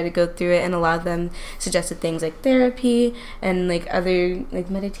how we try to go through it. And a lot of them suggested things like therapy and like other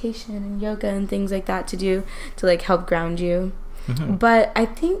like meditation and yoga and things like that to do to like help ground you. But I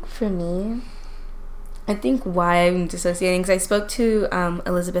think for me, why I'm dissociating, because I spoke to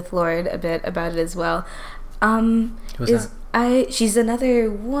Elizabeth Lord a bit about it as well. Who's that? She's another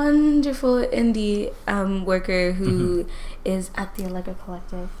wonderful indie worker who is at the Allegro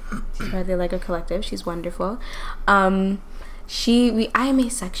Collective. She's part of the Allegro Collective. She's wonderful. I am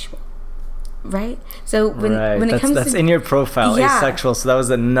asexual, right? So when it comes that's to in your profile, asexual. So that was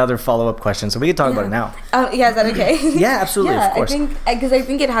another follow-up question. So we can talk about it now. Is that okay? Yeah, absolutely. Of course. I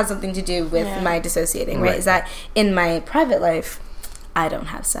think it has something to do with my dissociating, right? Is that in my private life, I don't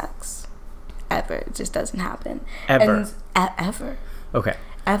have sex. Ever. It just doesn't happen. Ever. Ever. Okay.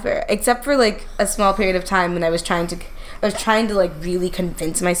 Ever. Except for like a small period of time when I was trying to like really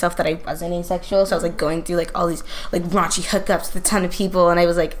convince myself that I wasn't asexual. So I was like going through like all these like raunchy hookups with a ton of people, and I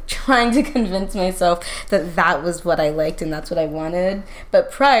was like trying to convince myself that was what I liked and that's what I wanted. But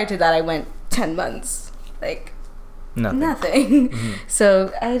prior to that, I went 10 months like nothing.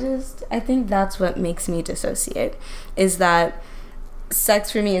 So I think that's what makes me dissociate, is that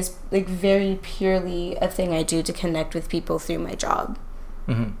sex for me is like very purely a thing I do to connect with people through my job.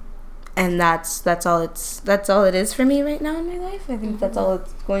 And that's all it is for me right now in my life. I think that's all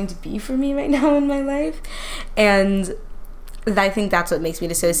it's going to be for me right now in my life. And I think that's what makes me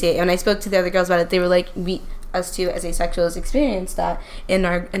dissociate. And when I spoke to the other girls about it, they were like, us two as asexuals experience that in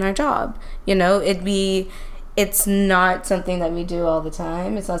our job. It'd be it's not something that we do all the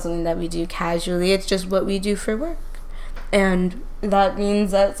time. It's not something that we do casually. It's just what we do for work. And that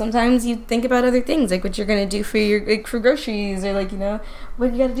means that sometimes you think about other things, like what you're going to do for your, like, for groceries, or like, you know,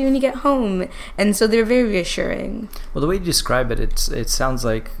 what you got to do when you get home. And so they're very reassuring. Well, the way you describe it, it sounds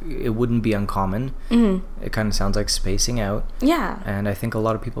like it wouldn't be uncommon. Mm-hmm. It kind of sounds like spacing out. Yeah. And I think a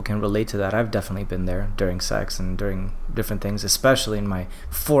lot of people can relate to that. I've definitely been there during sex and during different things, especially in my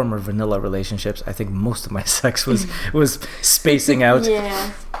former vanilla relationships. I think most of my sex was spacing out.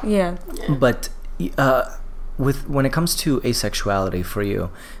 Yeah. But when it comes to asexuality for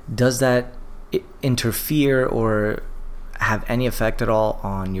you, does that interfere or have any effect at all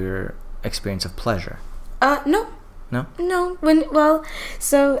on your experience of pleasure? No.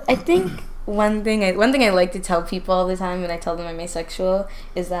 So I think one thing I like to tell people all the time when I tell them I'm asexual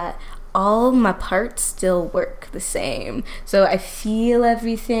is that all my parts still work the same. So I feel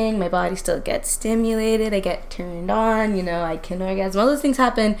everything, my body still gets stimulated, I get turned on, you know, I can orgasm. All those things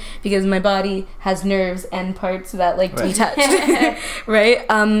happen because my body has nerves and parts that like to be touched. Right?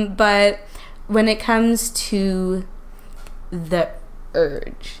 But when it comes to the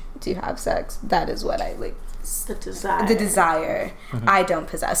urge to have sex, that is what I like. The desire. Mm-hmm. I don't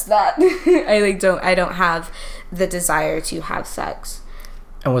possess that. I don't have the desire to have sex.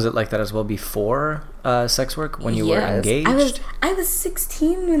 And was it like that as well before sex work, when you were engaged? I was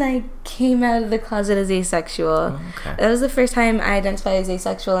 16 when I came out of the closet as asexual. Oh, okay. That was the first time I identified as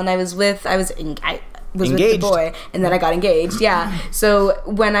asexual, and I was with the boy, and then I got engaged. Yeah. So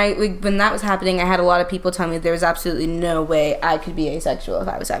when that was happening, I had a lot of people tell me there was absolutely no way I could be asexual if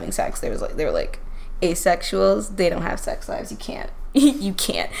I was having sex. They were like, asexuals, they don't have sex lives. You can't. You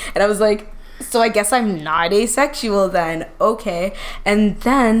can't. And I was like, so I guess I'm not asexual then. Okay. And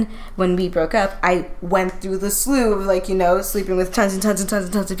then when we broke up, I went through the slew of, like, you know, sleeping with tons and tons and tons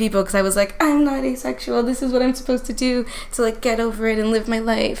and tons of people, because I was like, I'm not asexual. This is what I'm supposed to do to, like, get over it and live my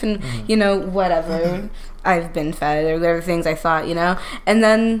life and, you know, whatever I've been fed, or whatever things I thought, you know. And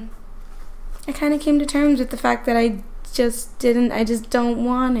then I kind of came to terms with the fact that I just don't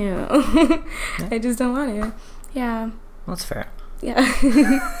want to. I just don't want to. Yeah. Well, that's fair. Yeah.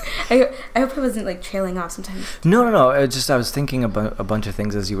 I hope I wasn't like trailing off sometimes. No. I was thinking about a bunch of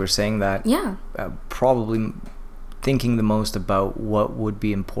things as you were saying that. Yeah. Probably thinking the most about what would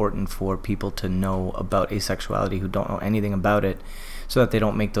be important for people to know about asexuality who don't know anything about it, so that they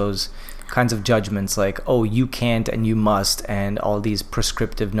don't make those kinds of judgments like, oh, you can't and you must, and all these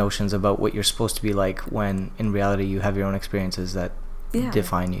prescriptive notions about what you're supposed to be like, when in reality you have your own experiences that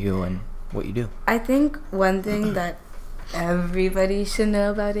define you and what you do. I think one thing that everybody should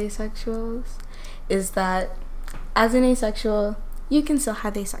know about asexuals is that as an asexual, you can still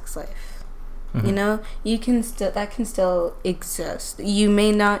have a sex life. Mm-hmm. You know, that can still exist. You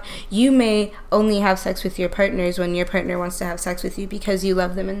may only have sex with your partners when your partner wants to have sex with you because you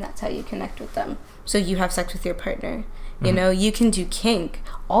love them and that's how you connect with them. So you have sex with your partner. You know, you can do kink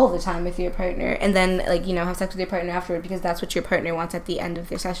all the time with your partner, and then, like, you know, have sex with your partner afterward, because that's what your partner wants at the end of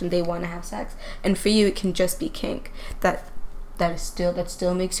their session. They want to have sex. And for you, it can just be kink. That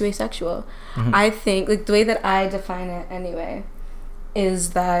still makes you asexual. Mm-hmm. I think, like, the way that I define it anyway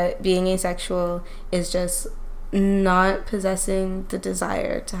is that being asexual is just not possessing the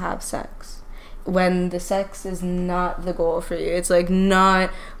desire to have sex. When the sex is not the goal for you, it's like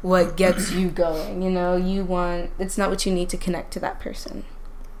not what gets you going, you know. It's not what you need to connect to that person.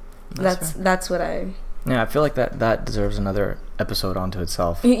 That's what I feel like that deserves another episode onto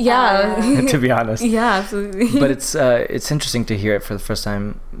itself. Yeah. To be honest. Yeah, absolutely. But it's interesting to hear it for the first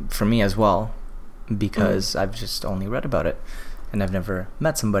time for me as well, because I've just only read about it and I've never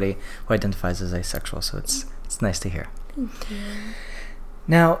met somebody who identifies as asexual, so it's nice to hear. Thank you.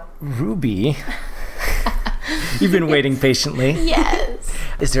 Now, Ruby, you've been waiting patiently. Yes.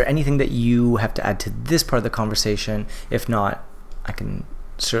 Is there anything that you have to add to this part of the conversation? If not, I can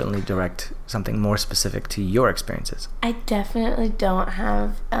certainly direct something more specific to your experiences. I definitely don't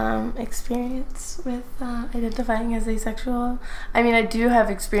have experience with identifying as asexual. I mean, I do have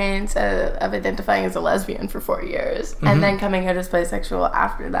experience of identifying as a lesbian for 4 years, and then coming out as bisexual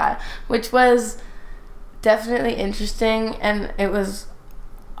after that, which was definitely interesting, and it was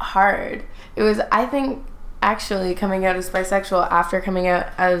hard. It was, I think, actually coming out as bisexual after coming out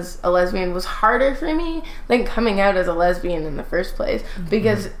as a lesbian was harder for me than coming out as a lesbian in the first place,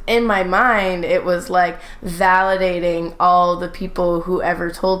 because in my mind it was like validating all the people who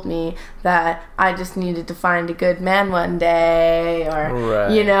ever told me that I just needed to find a good man one day, or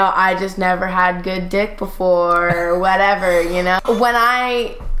you know, I just never had good dick before, or whatever, you know. When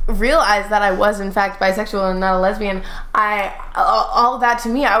I realized that I was in fact bisexual and not a lesbian, all that to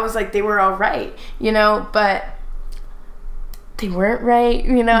me, I was like, they were all right, you know, but they weren't right,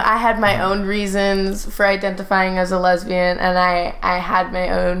 you know. I had my own reasons for identifying as a lesbian, and I had my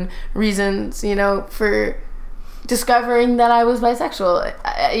own reasons, you know, for discovering that I was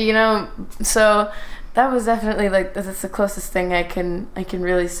bisexual, you know. So that was definitely like, that's the closest thing I can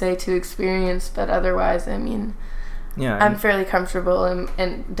really say to experience. But otherwise, I mean, Yeah, I'm fairly comfortable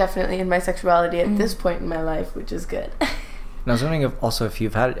and definitely in my sexuality at this point in my life, which is good. And I was wondering if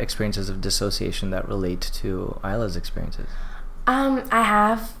you've had experiences of dissociation that relate to Isla's experiences. I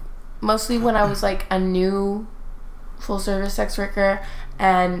have, mostly when I was like a new full service sex worker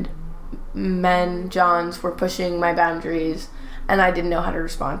and Johns were pushing my boundaries and I didn't know how to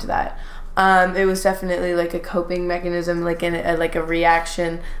respond to that. It was definitely like a coping mechanism, like a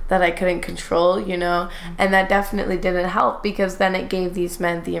reaction that I couldn't control, you know, and that definitely didn't help, because then it gave these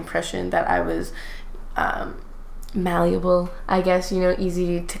men the impression that I was malleable, I guess, you know,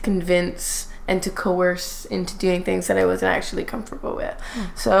 easy to convince and to coerce into doing things that I wasn't actually comfortable with.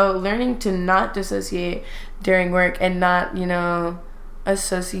 So learning to not dissociate during work and not, you know,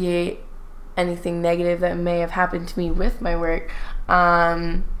 associate anything negative that may have happened to me with my work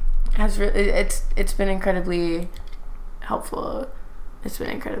has really, it's been incredibly helpful.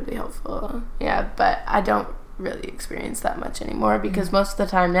 Yeah, but I don't really experience that much anymore, because most of the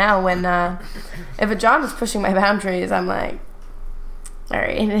time now when if a John is pushing my boundaries, I'm like, all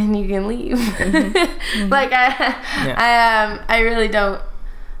right, and you can leave. Like I really don't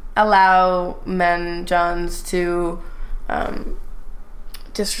allow Johns to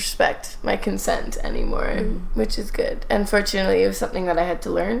disrespect my consent anymore, which is good. Unfortunately, it was something that I had to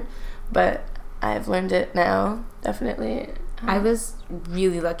learn, but I've learned it now, definitely. I was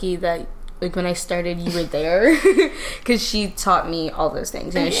really lucky that, like, when I started, you were there, because she taught me all those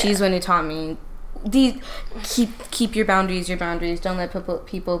things. You know, she's the one who taught me keep your boundaries. Don't let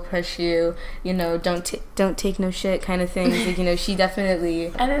people push you. You know, don't take no shit kind of things. Like, you know, she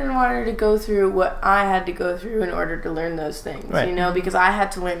definitely. I didn't want her to go through what I had to go through in order to learn those things. Right. You know, because I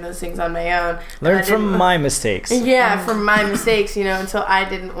had to learn those things on my own. Learn from my mistakes. Yeah, from my mistakes. You know, and so I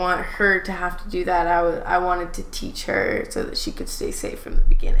didn't want her to have to do that. I wanted to teach her so that she could stay safe from the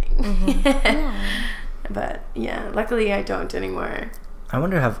beginning. Yeah. But yeah, luckily I don't anymore. I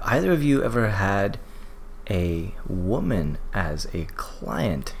wonder, have either of you ever had a woman as a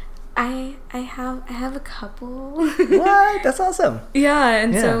client? I have a couple. What? That's awesome. Yeah,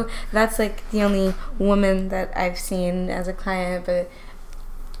 and so that's like the only woman that I've seen as a client, but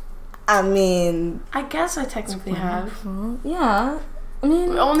I mean, I guess I technically have. Yeah. I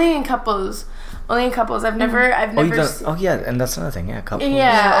mean, only in couples. I've never Oh yeah, and that's another thing. Yeah, couples.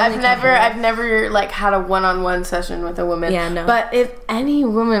 Yeah, I've never like had a one-on-one session with a woman. Yeah, no. But if any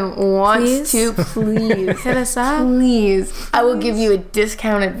woman wants to, please hit us up. Please, I will give you a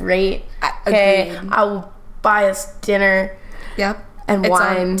discounted rate. Okay, I will buy us dinner. Yep. And it's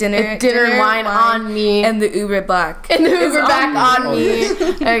wine, dinner and wine on me, and the Uber back, on me.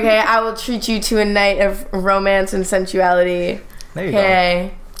 Okay, I will treat you to a night of romance and sensuality. There you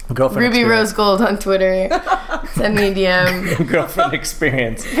go. Girlfriend Ruby experience. Rose Gold on Twitter. Send me a DM. Girlfriend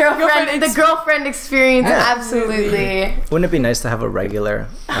experience. The girlfriend experience, absolutely. Wouldn't it be nice to have a regular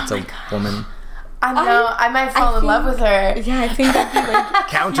that's a woman? I know. I might fall in love with her. Yeah, I think that'd be like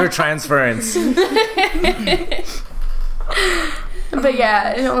counter transference. But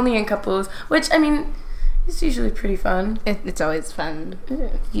yeah, only in couples, which I mean, it's usually pretty fun. It's always fun.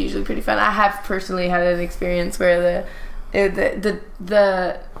 Usually pretty fun. I have personally had an experience where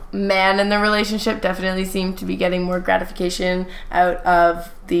the man in the relationship definitely seemed to be getting more gratification out of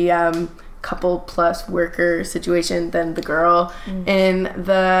the couple plus worker situation than the girl in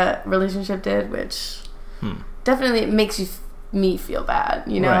the relationship did, which definitely makes me feel bad,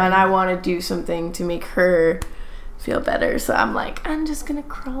 you know, right. And I want to do something to make her feel better, so I'm like, I'm just gonna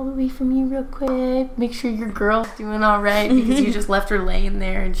crawl away from you real quick, make sure your girl's doing all right, because you just left her laying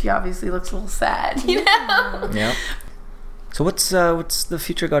there and she obviously looks a little sad, you know. Yeah. So what's the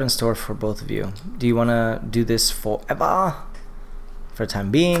future got in store for both of you? Do you want to do this forever? For the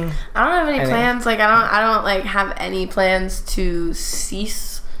time being? I don't have any plans. Like I don't like have any plans to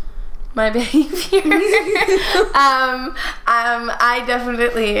cease my behavior. I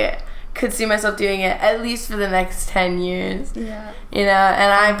definitely could see myself doing it at least for the next 10 years. Yeah. You know,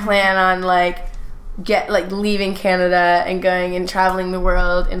 and I plan on leaving Canada and going and traveling the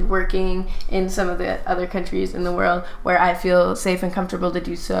world and working in some of the other countries in the world where I feel safe and comfortable to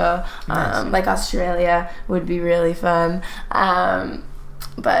do so. Nice. Like Australia would be really fun.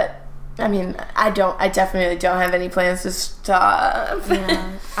 But I mean, I definitely don't have any plans to stop.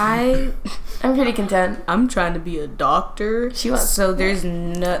 Yeah. I'm pretty content. I'm trying to be a doctor. She wants. So there's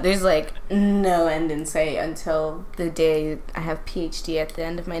like no end in sight until the day I have PhD at the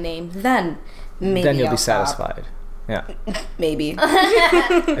end of my name. Then maybe Then you'll I'll be stop. satisfied. Yeah. Maybe.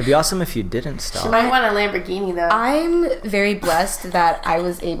 It'd be awesome if you didn't She stop. might want a Lamborghini though. I'm very blessed that I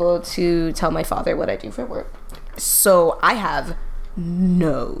was able to tell my father what I do for work. So I have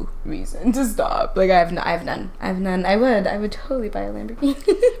no reason to stop. Like I have none. I would totally buy a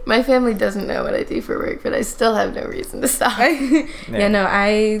Lamborghini. My family doesn't know what I do for work, but I still have no reason to stop.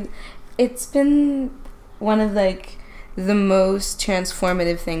 It's been one of like the most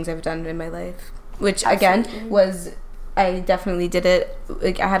transformative things I've done in my life, which again was, I definitely did it,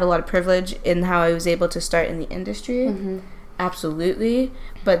 like I had a lot of privilege in how I was able to start in the industry. Absolutely.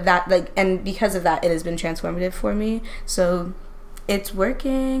 But that, like, and because of that, it has been transformative for me. So it's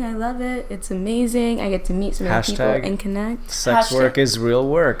working. I love it. It's amazing. I get to meet some other people and connect. Sex work is real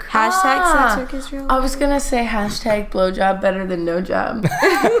work. Hashtag sex work is real work. I was gonna say hashtag blowjob better than no job.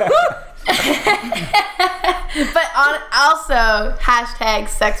 But also hashtag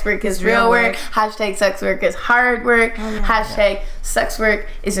sex work is real work. Hashtag sex work is hard work. Hashtag sex work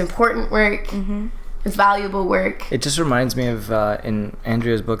is important work. It's valuable work. It just reminds me of in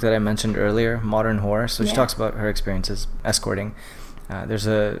Andrea's book that I mentioned earlier, Modern Whore. So she talks about her experiences escorting. There's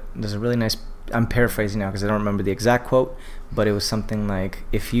a really nice, I'm paraphrasing now because I don't remember the exact quote, but it was something like,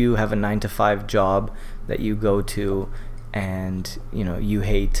 if you have a 9-to-5 job that you go to and you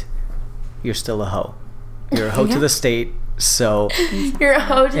hate, you're still a hoe. You're a hoe to the state. So you're a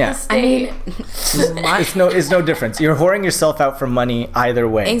hoe to the state. I mean, it's no difference. You're whoring yourself out for money either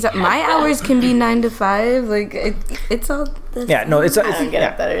way. My hours can be 9 to 5. Like it's all. I don't get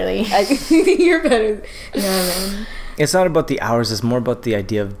up that early. You're better. Yeah, man. It's not about the hours. It's more about the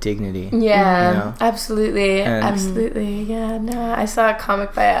idea of dignity. Yeah, absolutely. Absolutely. Yeah, no. I saw a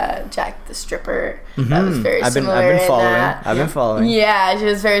comic by Jack the Stripper that was very similar. I've been following. Yeah, she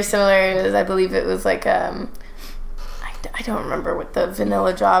was very similar. I believe it was like I don't remember what the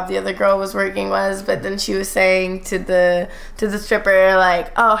vanilla job the other girl was working was, but then she was saying to the stripper,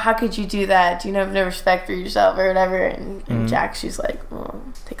 like, oh, how could you do that? Do you have no respect for yourself or whatever? And Jack, she's like, well,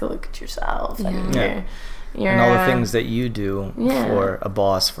 take a look at yourself. I mean, you're, and all the things that you do for a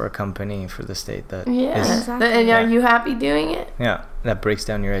boss, for a company, for the state that and are you happy doing it? Yeah, that breaks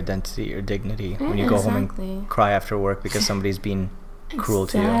down your identity, your dignity when you go home and cry after work because somebody's been cruel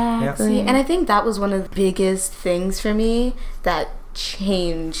to you. Yeah. And I think that was one of the biggest things for me that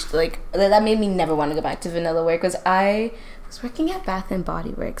changed, like that made me never want to go back to vanilla work, was I was working at Bath and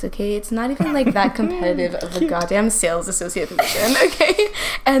Body Works. Okay, it's not even like that competitive of a goddamn sales associate position. Okay,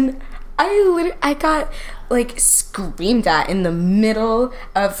 and I got like screamed at in the middle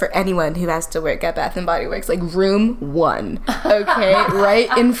of, for anyone who has to work at Bath and Body Works, like room 1, okay,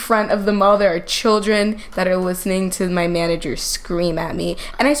 right in front of the mall. There are children that are listening to my manager scream at me,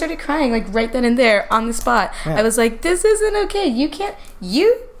 and I started crying like right then and there on the spot. I was like, this isn't okay. You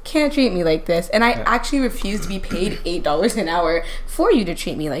can't treat me like this. And I actually refused to be paid $8 an hour for you to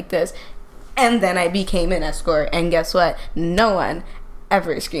treat me like this. And then I became an escort, and guess what? No one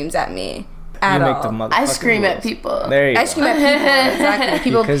ever screams at me at all. I scream at people. There you go. I scream at people. Exactly.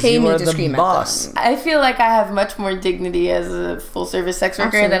 People because pay you me are to the scream boss. at them. I feel like I have much more dignity as a full service sex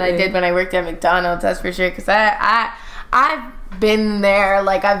worker than I did when I worked at McDonald's. That's for sure. Because I've been there.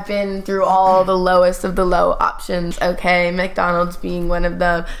 Like, I've been through all the lowest of the low options. Okay, McDonald's being one of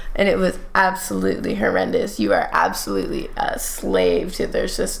them, and it was absolutely horrendous. You are absolutely a slave to their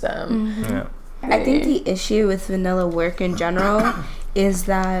system. Yeah. I think the issue with vanilla work in general is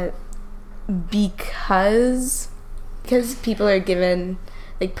that because people are given,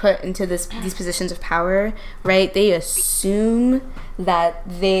 like, put into these positions of power, right? They assume that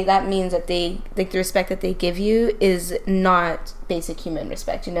means that they, like, the respect that they give you is not basic human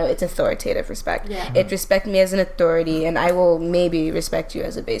respect. It's authoritative respect. It respect me as an authority, and I will maybe respect you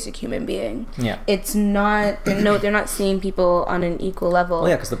as a basic human being. It's not, they're not seeing people on an equal level.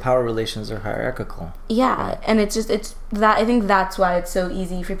 Well, because the power relations are hierarchical. And it's that, I think that's why it's so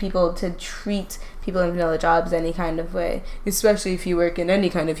easy for people to treat people in vanilla jobs any kind of way, especially if you work in any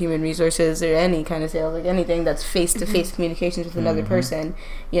kind of human resources or any kind of sales, like anything that's face-to-face communications with another person.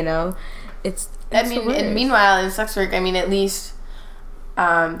 It's and meanwhile in sex work, at least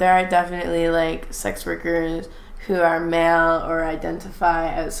there are definitely like sex workers who are male or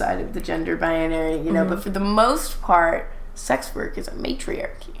identify outside of the gender binary, but for the most part, sex work is a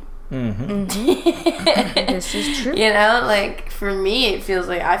matriarchy. This is true. Like, for me, it feels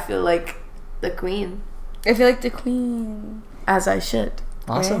like I feel like the queen. I feel like the queen. As I should.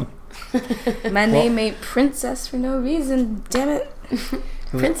 Awesome. Right? My name ain't Princess for no reason, damn it.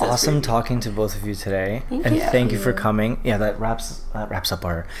 It was awesome talking to both of you today, thank you for coming. Yeah, that wraps up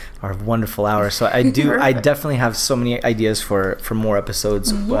our wonderful hour. So I definitely have so many ideas for more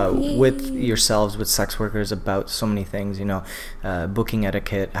episodes with yourselves, with sex workers, about so many things. You know, booking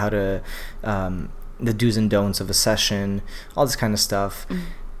etiquette, how to the do's and don'ts of a session, all this kind of stuff.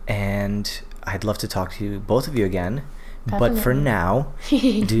 And I'd love to talk to you, both of you, again. Definitely. But for now,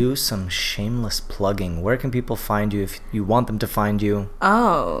 do some shameless plugging. Where can people find you if you want them to find you?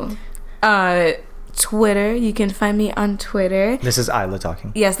 Twitter. You can find me on Twitter. This is Isla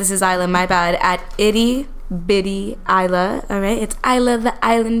talking. Yes, this is Isla. My bad. At Itty Bitty Isla. All right, it's Isla the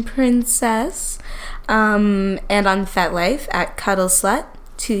Island Princess. And on FetLife at Cuddle Slut.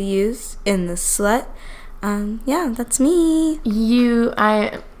 2 U's in the slut. Yeah, that's me.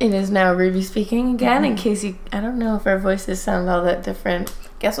 It is now Ruby speaking again, in case I don't know if our voices sound all that different.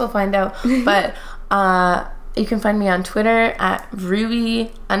 Guess we'll find out. But you can find me on Twitter at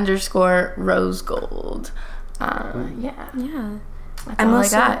Ruby_rosegold. Yeah. That's all I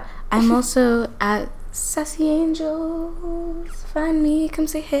got. I'm also at Sassy Angels. Find me, come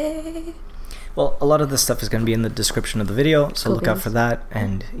say hey. Well, a lot of this stuff is going to be in the description of the video, so look out for that,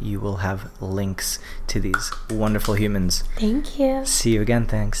 and you will have links to these wonderful humans. Thank you. See you again.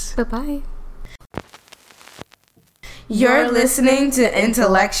 Thanks. Bye-bye. You're listening to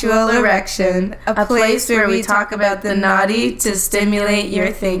Intellectual Erection, a place where we talk about the naughty to stimulate your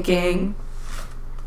thinking.